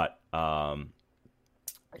 But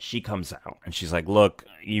she comes out, and she's like, look,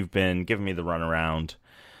 you've been giving me the runaround.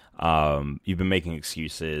 You've been making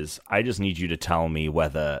excuses. I just need you to tell me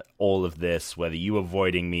whether all of this, whether you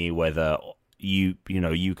avoiding me, whether you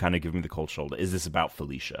kind of give me the cold shoulder, is this about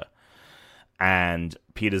Felicia? And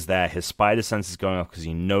Peter's there. His spider sense is going off because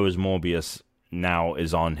he knows Morbius now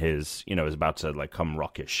is on his, is about to like come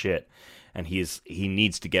rock his shit. And he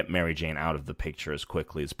needs to get Mary Jane out of the picture as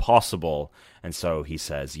quickly as possible. And so he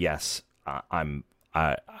says, yes, he's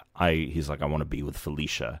like, I want to be with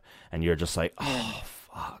Felicia. And you're just like, oh,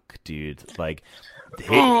 fuck, dude. Like,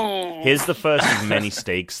 here's the first of many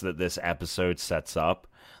stakes that this episode sets up.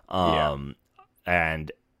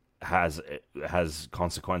 And has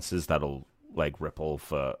consequences that'll like ripple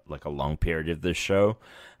for like a long period of this show.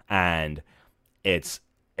 And this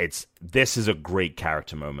is a great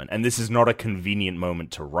character moment, and this is not a convenient moment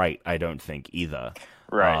to write, I don't think, either.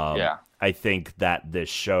 Right, yeah. I think that the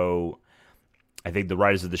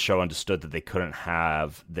writers of the show understood that they couldn't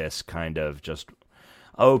have this kind of just,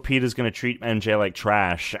 oh, Peter's going to treat MJ like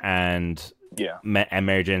trash, and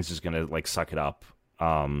Mary Jane's just going to like suck it up.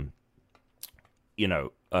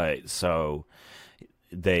 So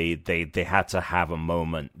they had to have a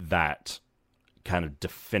moment that kind of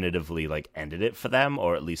definitively like ended it for them,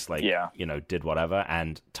 or at least like did whatever,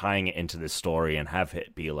 and tying it into this story and have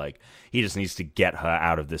it be like he just needs to get her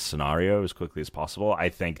out of this scenario as quickly as possible. I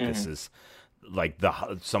think this is like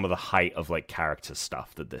some of the height of like character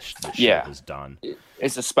stuff that this show has done.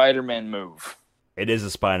 It's a Spider-Man move. It is a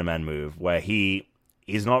Spider-Man move where he's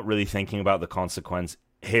not really thinking about the consequence.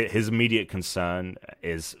 His immediate concern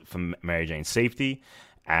is for Mary Jane's safety,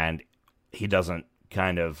 and he doesn't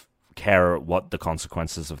kind of care what the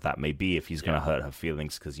consequences of that may be if he's going to hurt her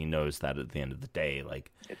feelings, because he knows that at the end of the day,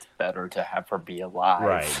 like, it's better to have her be alive,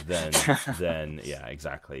 right? Then yeah,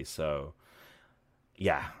 exactly. So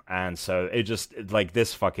yeah, and so it just like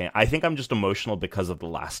this fucking. I think I'm just emotional because of The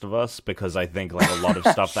Last of Us, because I think like a lot of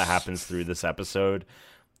stuff that happens through this episode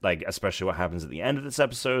like especially what happens at the end of this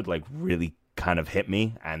episode, like really kind of hit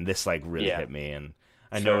me, and this like really hit me. And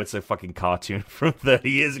I know it's a fucking cartoon from 30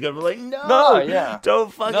 years ago, but like,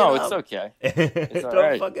 don't fuck it up. No, it's okay. It's all don't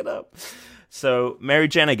right. fuck it up. So Mary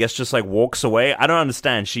Jane, I guess, just like walks away. I don't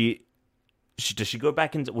understand. Does she go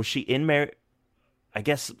back into? Was she in Mary? I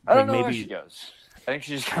guess I don't know maybe where she goes. I think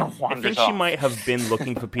she just kind of wanders I think off. she might have been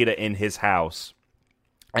looking for Peter in his house,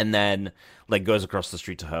 and then like goes across the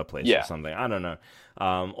street to her place or something. I don't know.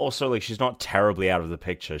 Also, like she's not terribly out of the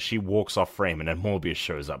picture. She walks off frame, and then Morbius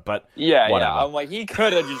shows up. But whatever. I'm like, he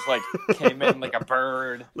could have just like came in like a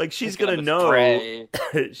bird. Like she's gonna know.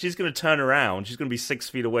 She's gonna turn around. She's gonna be 6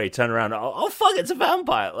 feet away. Turn around. Oh fuck! It's a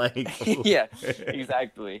vampire. Like yeah,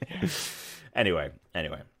 exactly. Anyway.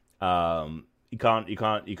 You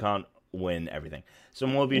can't win everything. So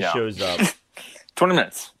Morbius shows up. 20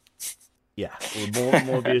 minutes. Yeah,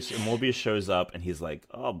 Morbius shows up and he's like,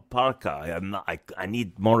 "Oh, Parker, I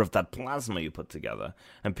need more of that plasma you put together."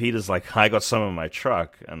 And Peter's like, "I got some in my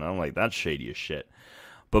truck," and I'm like, "That's shady as shit."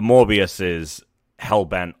 But Morbius is hell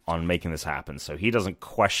bent on making this happen, so he doesn't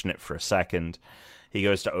question it for a second. He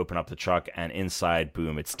goes to open up the truck, and inside,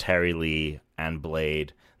 boom, it's Terry Lee and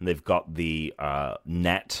Blade, and they've got the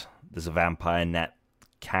net. There's a vampire net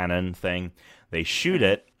cannon thing. They shoot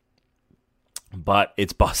it, but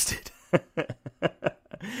it's busted.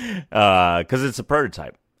 Because it's a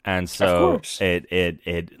prototype, and so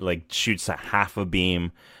it like shoots a half a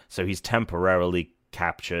beam, so he's temporarily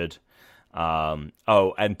captured. And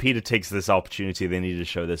Peter takes this opportunity. They need to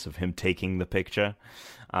show this of him taking the picture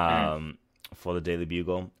for the Daily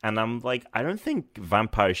Bugle, and I'm like, I don't think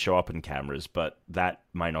vampires show up in cameras, but that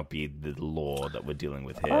might not be the law that we're dealing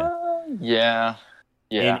with here. Yeah.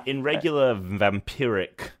 In regular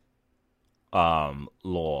vampiric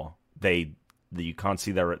law, they can't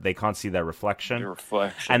see their reflection.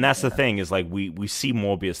 And that's the thing, is like we see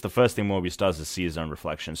Morbius. The first thing Morbius does is see his own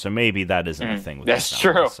reflection. So maybe that isn't a thing with that's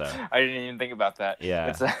true. So. I didn't even think about that.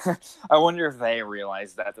 Yeah. I wonder if they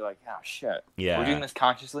realize that. They're like, oh shit. Yeah. We're doing this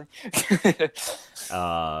consciously.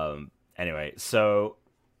 Anyway, so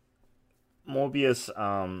Morbius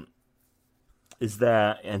is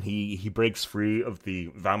there, and he breaks free of the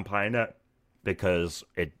vampire net because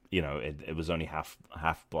it was only half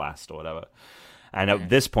blast or whatever. And at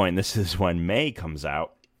this point, this is when May comes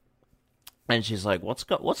out, and she's like,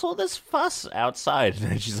 "What's all this fuss outside?"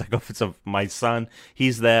 And she's like, "Oh, it's my son.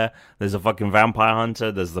 He's there. There's a fucking vampire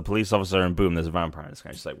hunter. There's the police officer, and boom, there's a vampire." And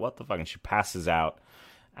she's like, "What the fuck?" And she passes out,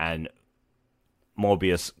 and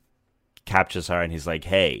Morbius captures her, and he's like,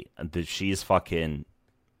 "Hey, she's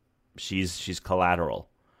collateral.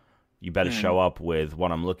 You better show up with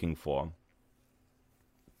what I'm looking for."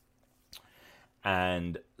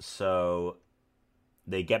 And so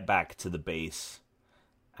they get back to the base,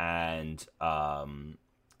 and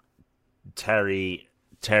Terry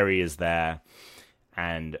is there,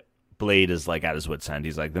 and Blade is like at his wit's end.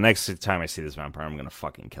 He's like, the next time I see this vampire, I'm gonna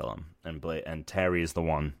fucking kill him. And Terry is the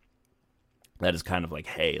one that is kind of like,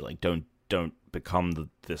 hey, like don't become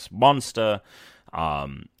this monster.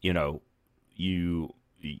 You've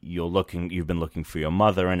been looking for your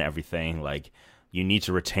mother and everything. Like, you need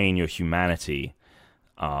to retain your humanity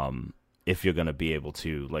if you're going to be able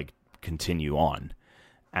to like continue on.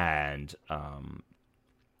 And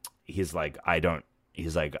he's like,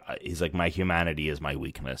 he's like my humanity is my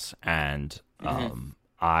weakness, and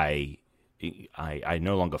I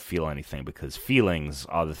no longer feel anything, because feelings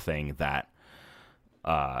are the thing that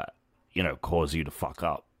cause you to fuck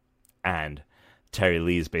up. And Terry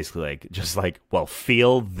Lee's basically like, just like, well,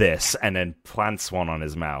 feel this, and then plants one on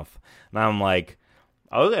his mouth. And I'm like,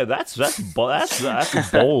 okay, that's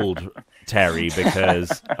bold, Terry,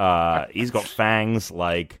 because he's got fangs.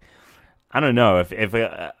 Like, I don't know if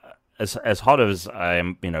as hot as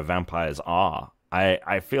vampires are,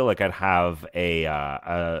 I feel like I'd have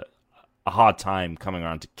a hard time coming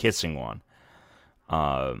around to kissing one.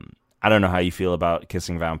 I don't know how you feel about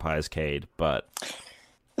kissing vampires, Cade, but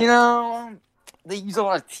they use a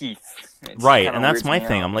lot of teeth. Right, and that's my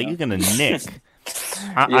thing. I'm like, you're gonna nick.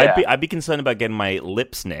 I'd be concerned about getting my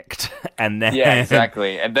lips nicked, and then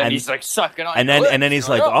exactly. And then he's like sucking on, and then he's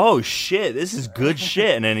like, oh shit, this is good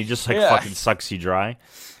shit, and then he just like fucking sucks you dry.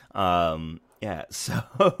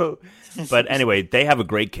 So, but anyway, they have a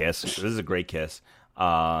great kiss. This is a great kiss.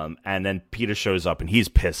 And then Peter shows up, and he's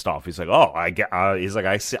pissed off. He's like, "Oh, he's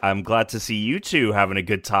like, I'm glad to see you two having a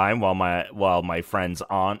good time while my friend's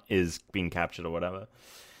aunt is being captured or whatever."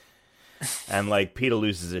 And like Peter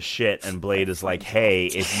loses his shit, and Blade is like, "Hey,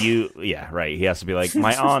 if you, yeah, right." He has to be like,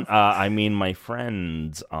 "My aunt, my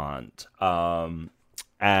friend's aunt."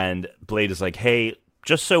 And Blade is like, "Hey,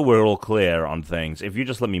 just so we're all clear on things, if you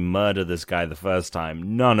just let me murder this guy the first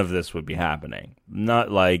time, none of this would be happening.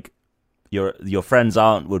 Not like your friend's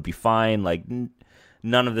aunt would be fine. Like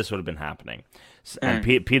none of this would have been happening. And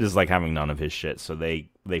Peter's like having none of his shit, so they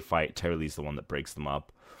fight. Terry Lee's the one that breaks them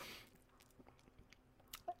up.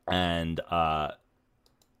 And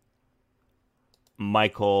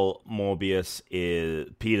Michael Morbius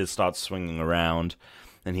Peter starts swinging around,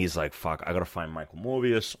 and he's like, fuck, I gotta find Michael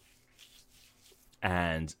Morbius.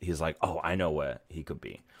 And he's like, oh, I know where he could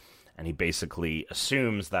be. And he basically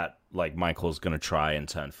assumes that, like, Michael's gonna try and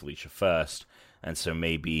turn Felicia first, and so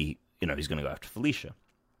maybe, he's gonna go after Felicia.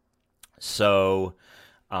 So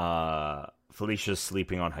Felicia's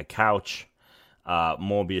sleeping on her couch.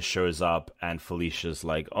 Morbius shows up, and Felicia's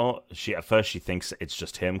like, oh, at first she thinks it's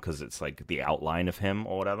just him because it's like the outline of him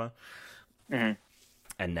or whatever. Mm-hmm.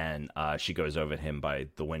 And then she goes over to him by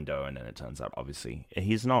the window, and then it turns out obviously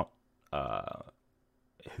he's not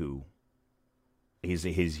he's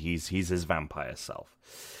his vampire self.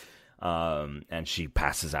 And she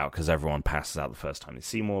passes out because everyone passes out the first time they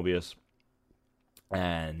see Morbius.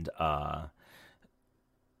 And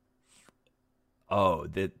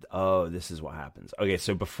this is what happens. Okay,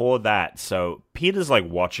 so before that, so Peter's like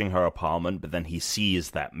watching her apartment, but then he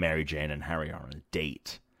sees that Mary Jane and Harry are on a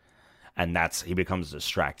date, and he becomes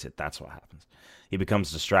distracted. That's what happens. He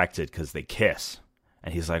becomes distracted because they kiss,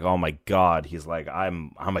 and he's like, "Oh my god!" He's like,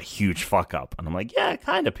 "I'm a huge fuck up," and I'm like, "Yeah,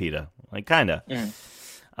 kind of, Peter, like kind of."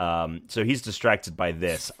 Mm. So he's distracted by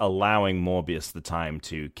this, allowing Morbius the time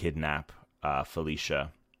to kidnap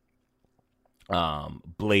Felicia.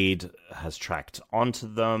 Blade has tracked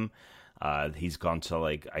onto them. He's gone to,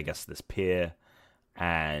 like, I guess this pier,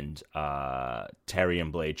 and Terry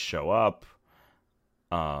and Blade show up.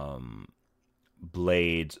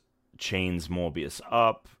 Blade chains Morbius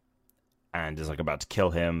up and is like about to kill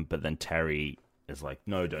him, but then Terry is like,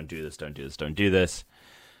 no, don't do this, don't do this, don't do this.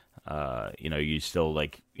 You still,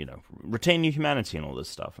 like, retain your humanity and all this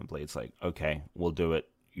stuff. And Blade's like, okay, we'll do it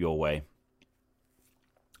your way.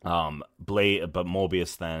 But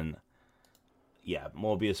Morbius then,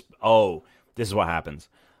 Morbius. Oh, this is what happens.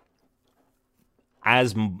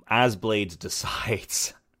 As Blade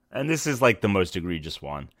decides, and this is like the most egregious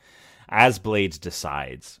one. As Blade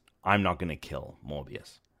decides, I'm not gonna kill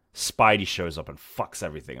Morbius, Spidey shows up and fucks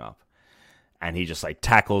everything up, and he just like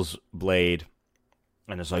tackles Blade,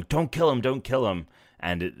 and it's like, don't kill him.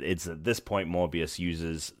 And it's at this point Morbius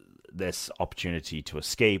uses this opportunity to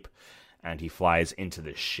escape. And he flies into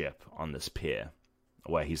this ship on this pier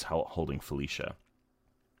where he's holding Felicia.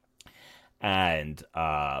 And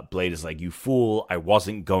Blade is like, you fool, I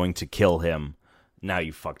wasn't going to kill him. Now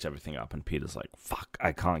you fucked everything up. And Peter's like, fuck,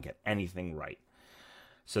 I can't get anything right.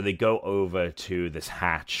 So they go over to this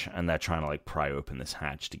hatch, and they're trying to, like, pry open this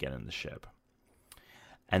hatch to get in the ship.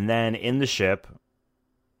 And then in the ship,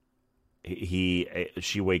 she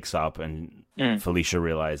wakes up, and Felicia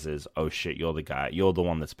realizes, oh shit, you're the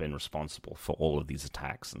one that's been responsible for all of these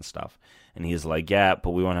attacks and stuff. And he's like, yeah,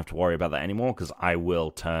 but we won't have to worry about that anymore, because I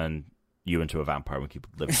will turn you into a vampire and we can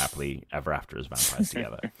live happily ever after as vampires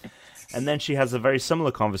together. And then she has a very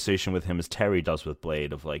similar conversation with him as Terry does with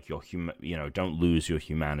Blade, of like, don't lose your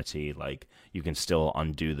humanity, like, you can still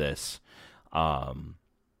undo this. I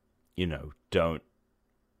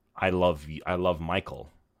love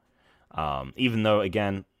Michael. Even though,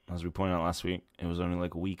 again, as we pointed out last week, it was only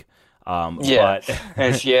like a week. But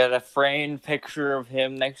and she had a framed picture of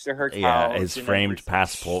him next to her couch. Yeah, his framed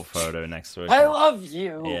passport photo next to her. I love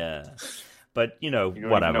you. Yeah, but you don't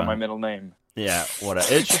whatever. Even know my middle name. Yeah,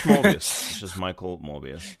 whatever. It's just Morbius. It's just Michael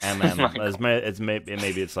Morbius.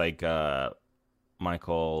 Maybe it's like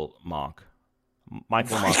Michael Mark.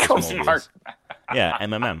 Michael Marcus Morbius. Yeah,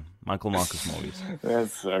 MMM. Michael Marcus Morbius.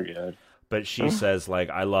 That's so good. But she says, like,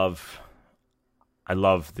 I love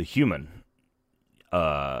the human.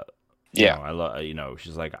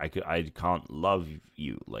 She's like, I can't love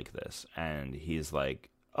you like this. And he's like,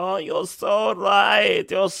 oh, you're so right.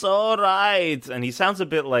 And he sounds a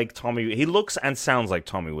bit like Tommy. He looks and sounds like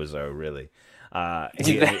Tommy Wiseau, really.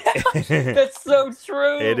 That's so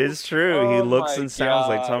true. It is true. He looks and sounds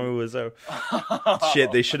like Tommy Wiseau.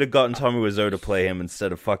 Shit, they should have gotten Tommy Wiseau to play him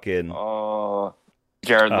instead of fucking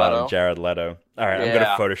Jared Leto. Jared Leto. All right, I'm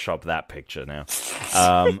gonna Photoshop that picture now.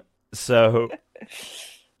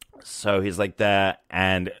 So he's like that,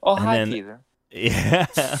 and hi, Peter. Yeah.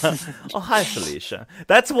 Oh, hi, Felicia.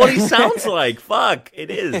 That's what he sounds like. Fuck, it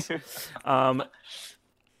is.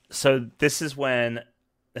 So this is when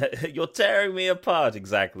you're tearing me apart.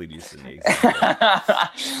 Exactly, Houston.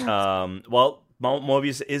 Exactly. Well,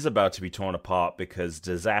 Morbius is about to be torn apart because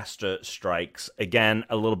disaster strikes. Again,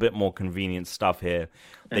 a little bit more convenient stuff here.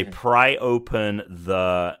 They pry open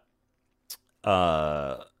the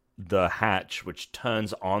hatch, which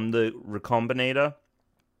turns on the recombinator,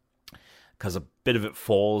 because a bit of it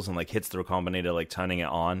falls and like hits the recombinator, like turning it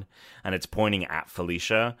on, and it's pointing at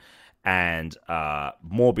Felicia, and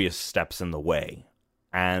Morbius steps in the way,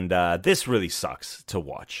 and this really sucks to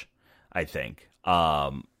watch, I think,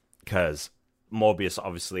 because Morbius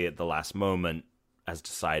obviously at the last moment has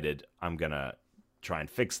decided, I'm gonna try and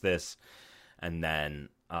fix this, and then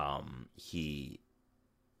he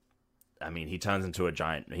turns into a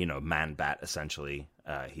giant, man bat, essentially.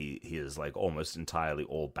 He is like almost entirely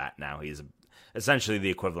all bat now. He's essentially the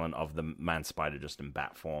equivalent of the man spider, just in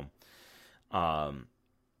bat form.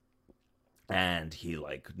 And he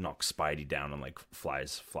like knocks Spidey down and like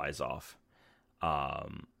flies off.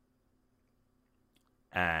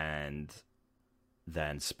 And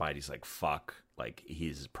then Spidey's like, fuck, like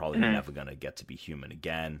he's probably never gonna get to be human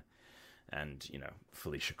again. And,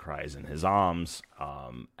 Felicia cries in his arms,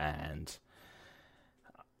 and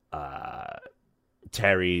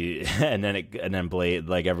Terry, and then Blade,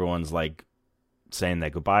 like everyone's like saying their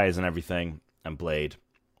goodbyes and everything, and Blade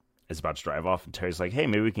is about to drive off, and Terry's like, hey,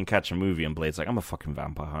 maybe we can catch a movie, and Blade's like, I'm a fucking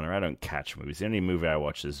vampire hunter, I don't catch movies, the only movie I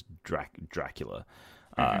watch is Dracula.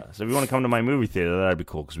 So if you want to come to my movie theater, that'd be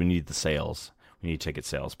cool, because we need the sales, we need ticket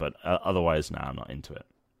sales, but otherwise, nah, I'm not into it.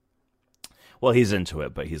 Well, he's into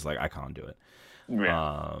it, but he's like, I can't do it.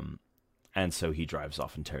 Yeah. And so he drives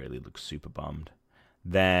off, and Terry Lee looks super bummed.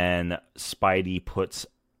 Then Spidey puts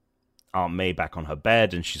Aunt May back on her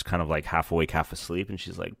bed, and she's kind of like half awake, half asleep, and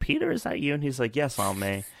she's like, Peter, is that you? And he's like, yes, Aunt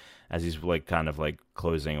May, as he's like kind of like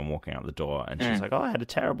closing and walking out the door. And she's like, oh, I had a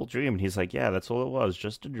terrible dream. And he's like, yeah, that's all it was,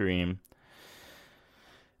 just a dream.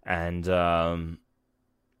 And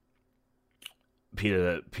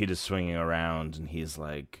Peter's swinging around, and he's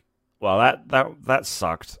like, well, that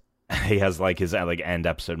sucked. He has like his like end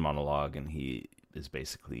episode monologue, and he is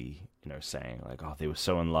basically, saying like, oh, they were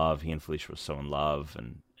so in love. He and Felicia were so in love,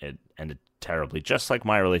 and it ended terribly, just like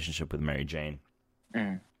my relationship with Mary Jane.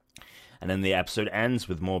 And then the episode ends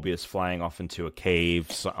with Morbius flying off into a cave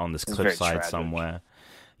on this cliffside somewhere.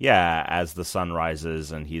 Yeah, as the sun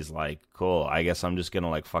rises, and he's like, cool, I guess I'm just gonna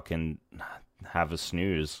like fucking have a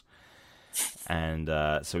snooze. And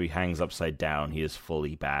so he hangs upside down. He is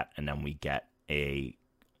fully bat, and then we get a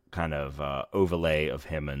kind of overlay of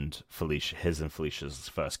him and Felicia, his and Felicia's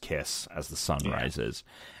first kiss as the sun rises.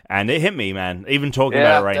 And it hit me, man. Even talking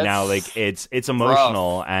about it right now, like it's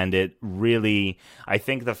emotional, rough. And it really, I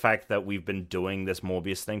think the fact that we've been doing this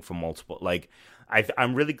Morbius thing for multiple, like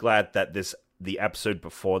I'm really glad that the episode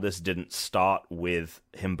before this didn't start with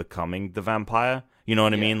him becoming the vampire. You know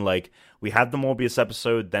what I mean? Like, we had the Morbius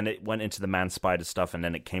episode, then it went into the Man-Spider stuff, and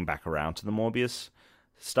then it came back around to the Morbius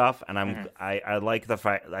stuff. And I like the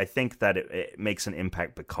fact, I think that it makes an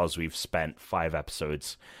impact because we've spent 5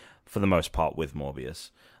 episodes, for the most part, with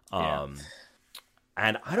Morbius. And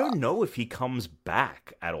I don't know if he comes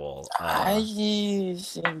back at all. I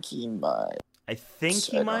think he might. I think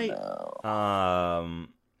he might.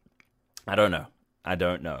 I don't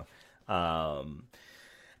know.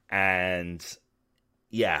 And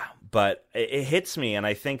yeah, but it hits me, and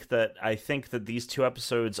I think that these 2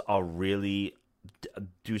 episodes are really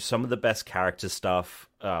do some of the best character stuff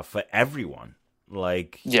for everyone.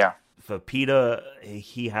 Like, for Peter,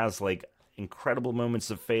 he has like incredible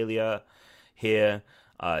moments of failure here.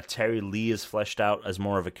 Terry Lee is fleshed out as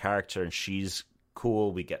more of a character, and she's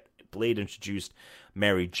cool. We get Blade introduced.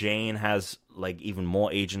 Mary Jane has like even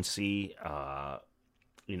more agency.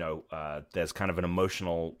 There's kind of an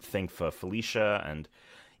emotional thing for Felicia, and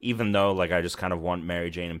even though like I just kind of want Mary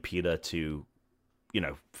Jane and Peter to,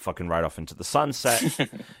 fucking ride off into the sunset,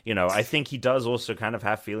 I think he does also kind of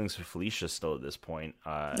have feelings for Felicia still at this point.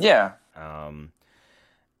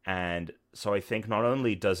 And so I think not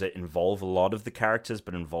only does it involve a lot of the characters,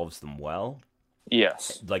 but involves them well.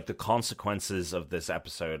 Yes. Like the consequences of this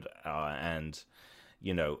episode, and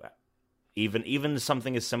even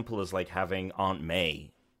something as simple as like having Aunt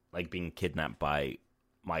May like being kidnapped by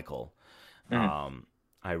Michael.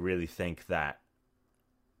 I really think that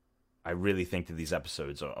these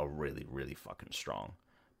episodes are really, really fucking strong.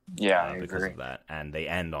 Yeah, I because agree. of that, and they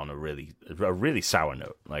end on a really sour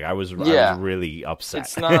note. Like I was really upset.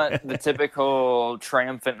 It's not the typical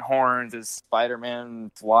triumphant horns as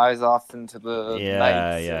Spider-Man flies off into the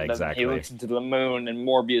night, and then he looks into the moon, and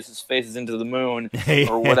Morbius' face is into the moon,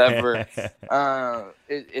 or whatever.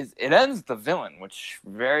 It ends with the villain, which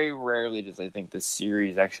very rarely does I think this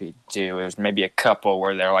series actually do. There's maybe a couple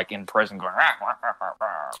where they're like in prison going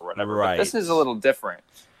or whatever. Right. But this is a little different.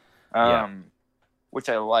 Which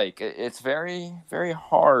I like. It's very, very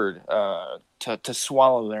hard to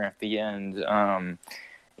swallow there at the end.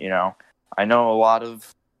 You know, I know a lot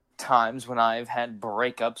of times when I've had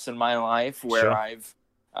breakups in my life where I've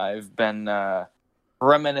been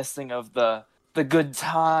reminiscing of the good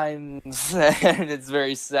times, and it's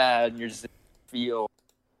very sad. And you're just feel.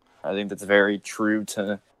 I think that's very true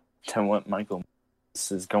to what Michael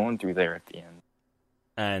is going through there at the end.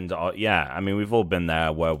 And I mean, we've all been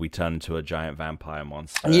there where we turn into a giant vampire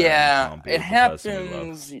monster. Yeah, it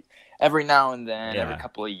happens every now and then, every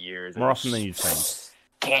couple of years. More often than you think.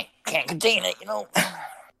 Can't contain it, you know.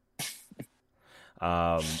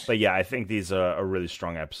 But yeah, I think these are really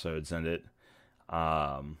strong episodes, and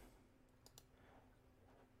I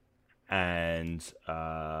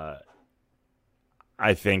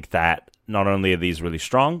think that not only are these really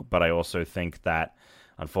strong, but I also think that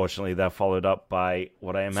unfortunately, they're followed up by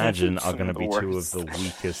what I imagine are going to be two of the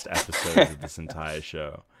weakest episodes of this entire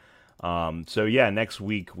show. So yeah, next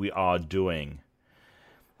week we are doing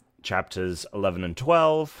chapters 11 and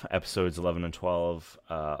 12, episodes 11 and 12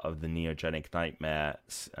 of the Neogenic Nightmare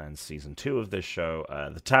and season 2 of this show,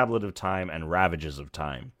 The Tablet of Time and Ravages of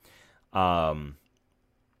Time. We'll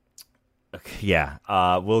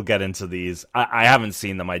get into these. I haven't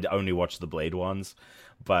seen them. I only watched the Blade ones.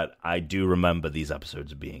 But I do remember these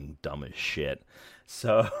episodes being dumb as shit.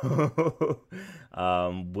 So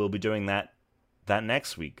we'll be doing that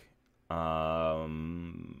next week.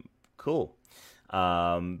 Cool.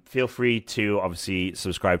 Feel free to obviously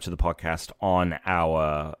subscribe to the podcast on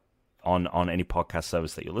our on any podcast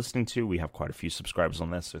service that you're listening to. We have quite a few subscribers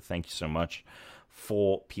on there, so thank you so much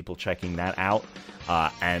for people checking that out.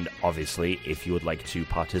 And obviously, if you would like to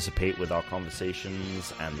participate with our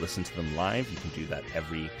conversations and listen to them live, you can do that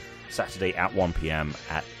every Saturday at 1 p.m.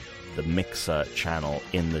 at the Mixer channel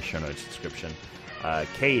in the show notes description.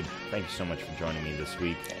 Cade, thank you so much for joining me this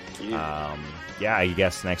week. Thank you. I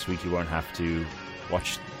guess next week you won't have to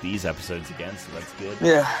watch these episodes again, so that's good.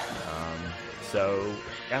 Yeah.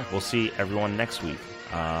 We'll see everyone next week.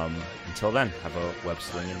 Until then, have a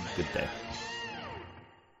web-slinging good day.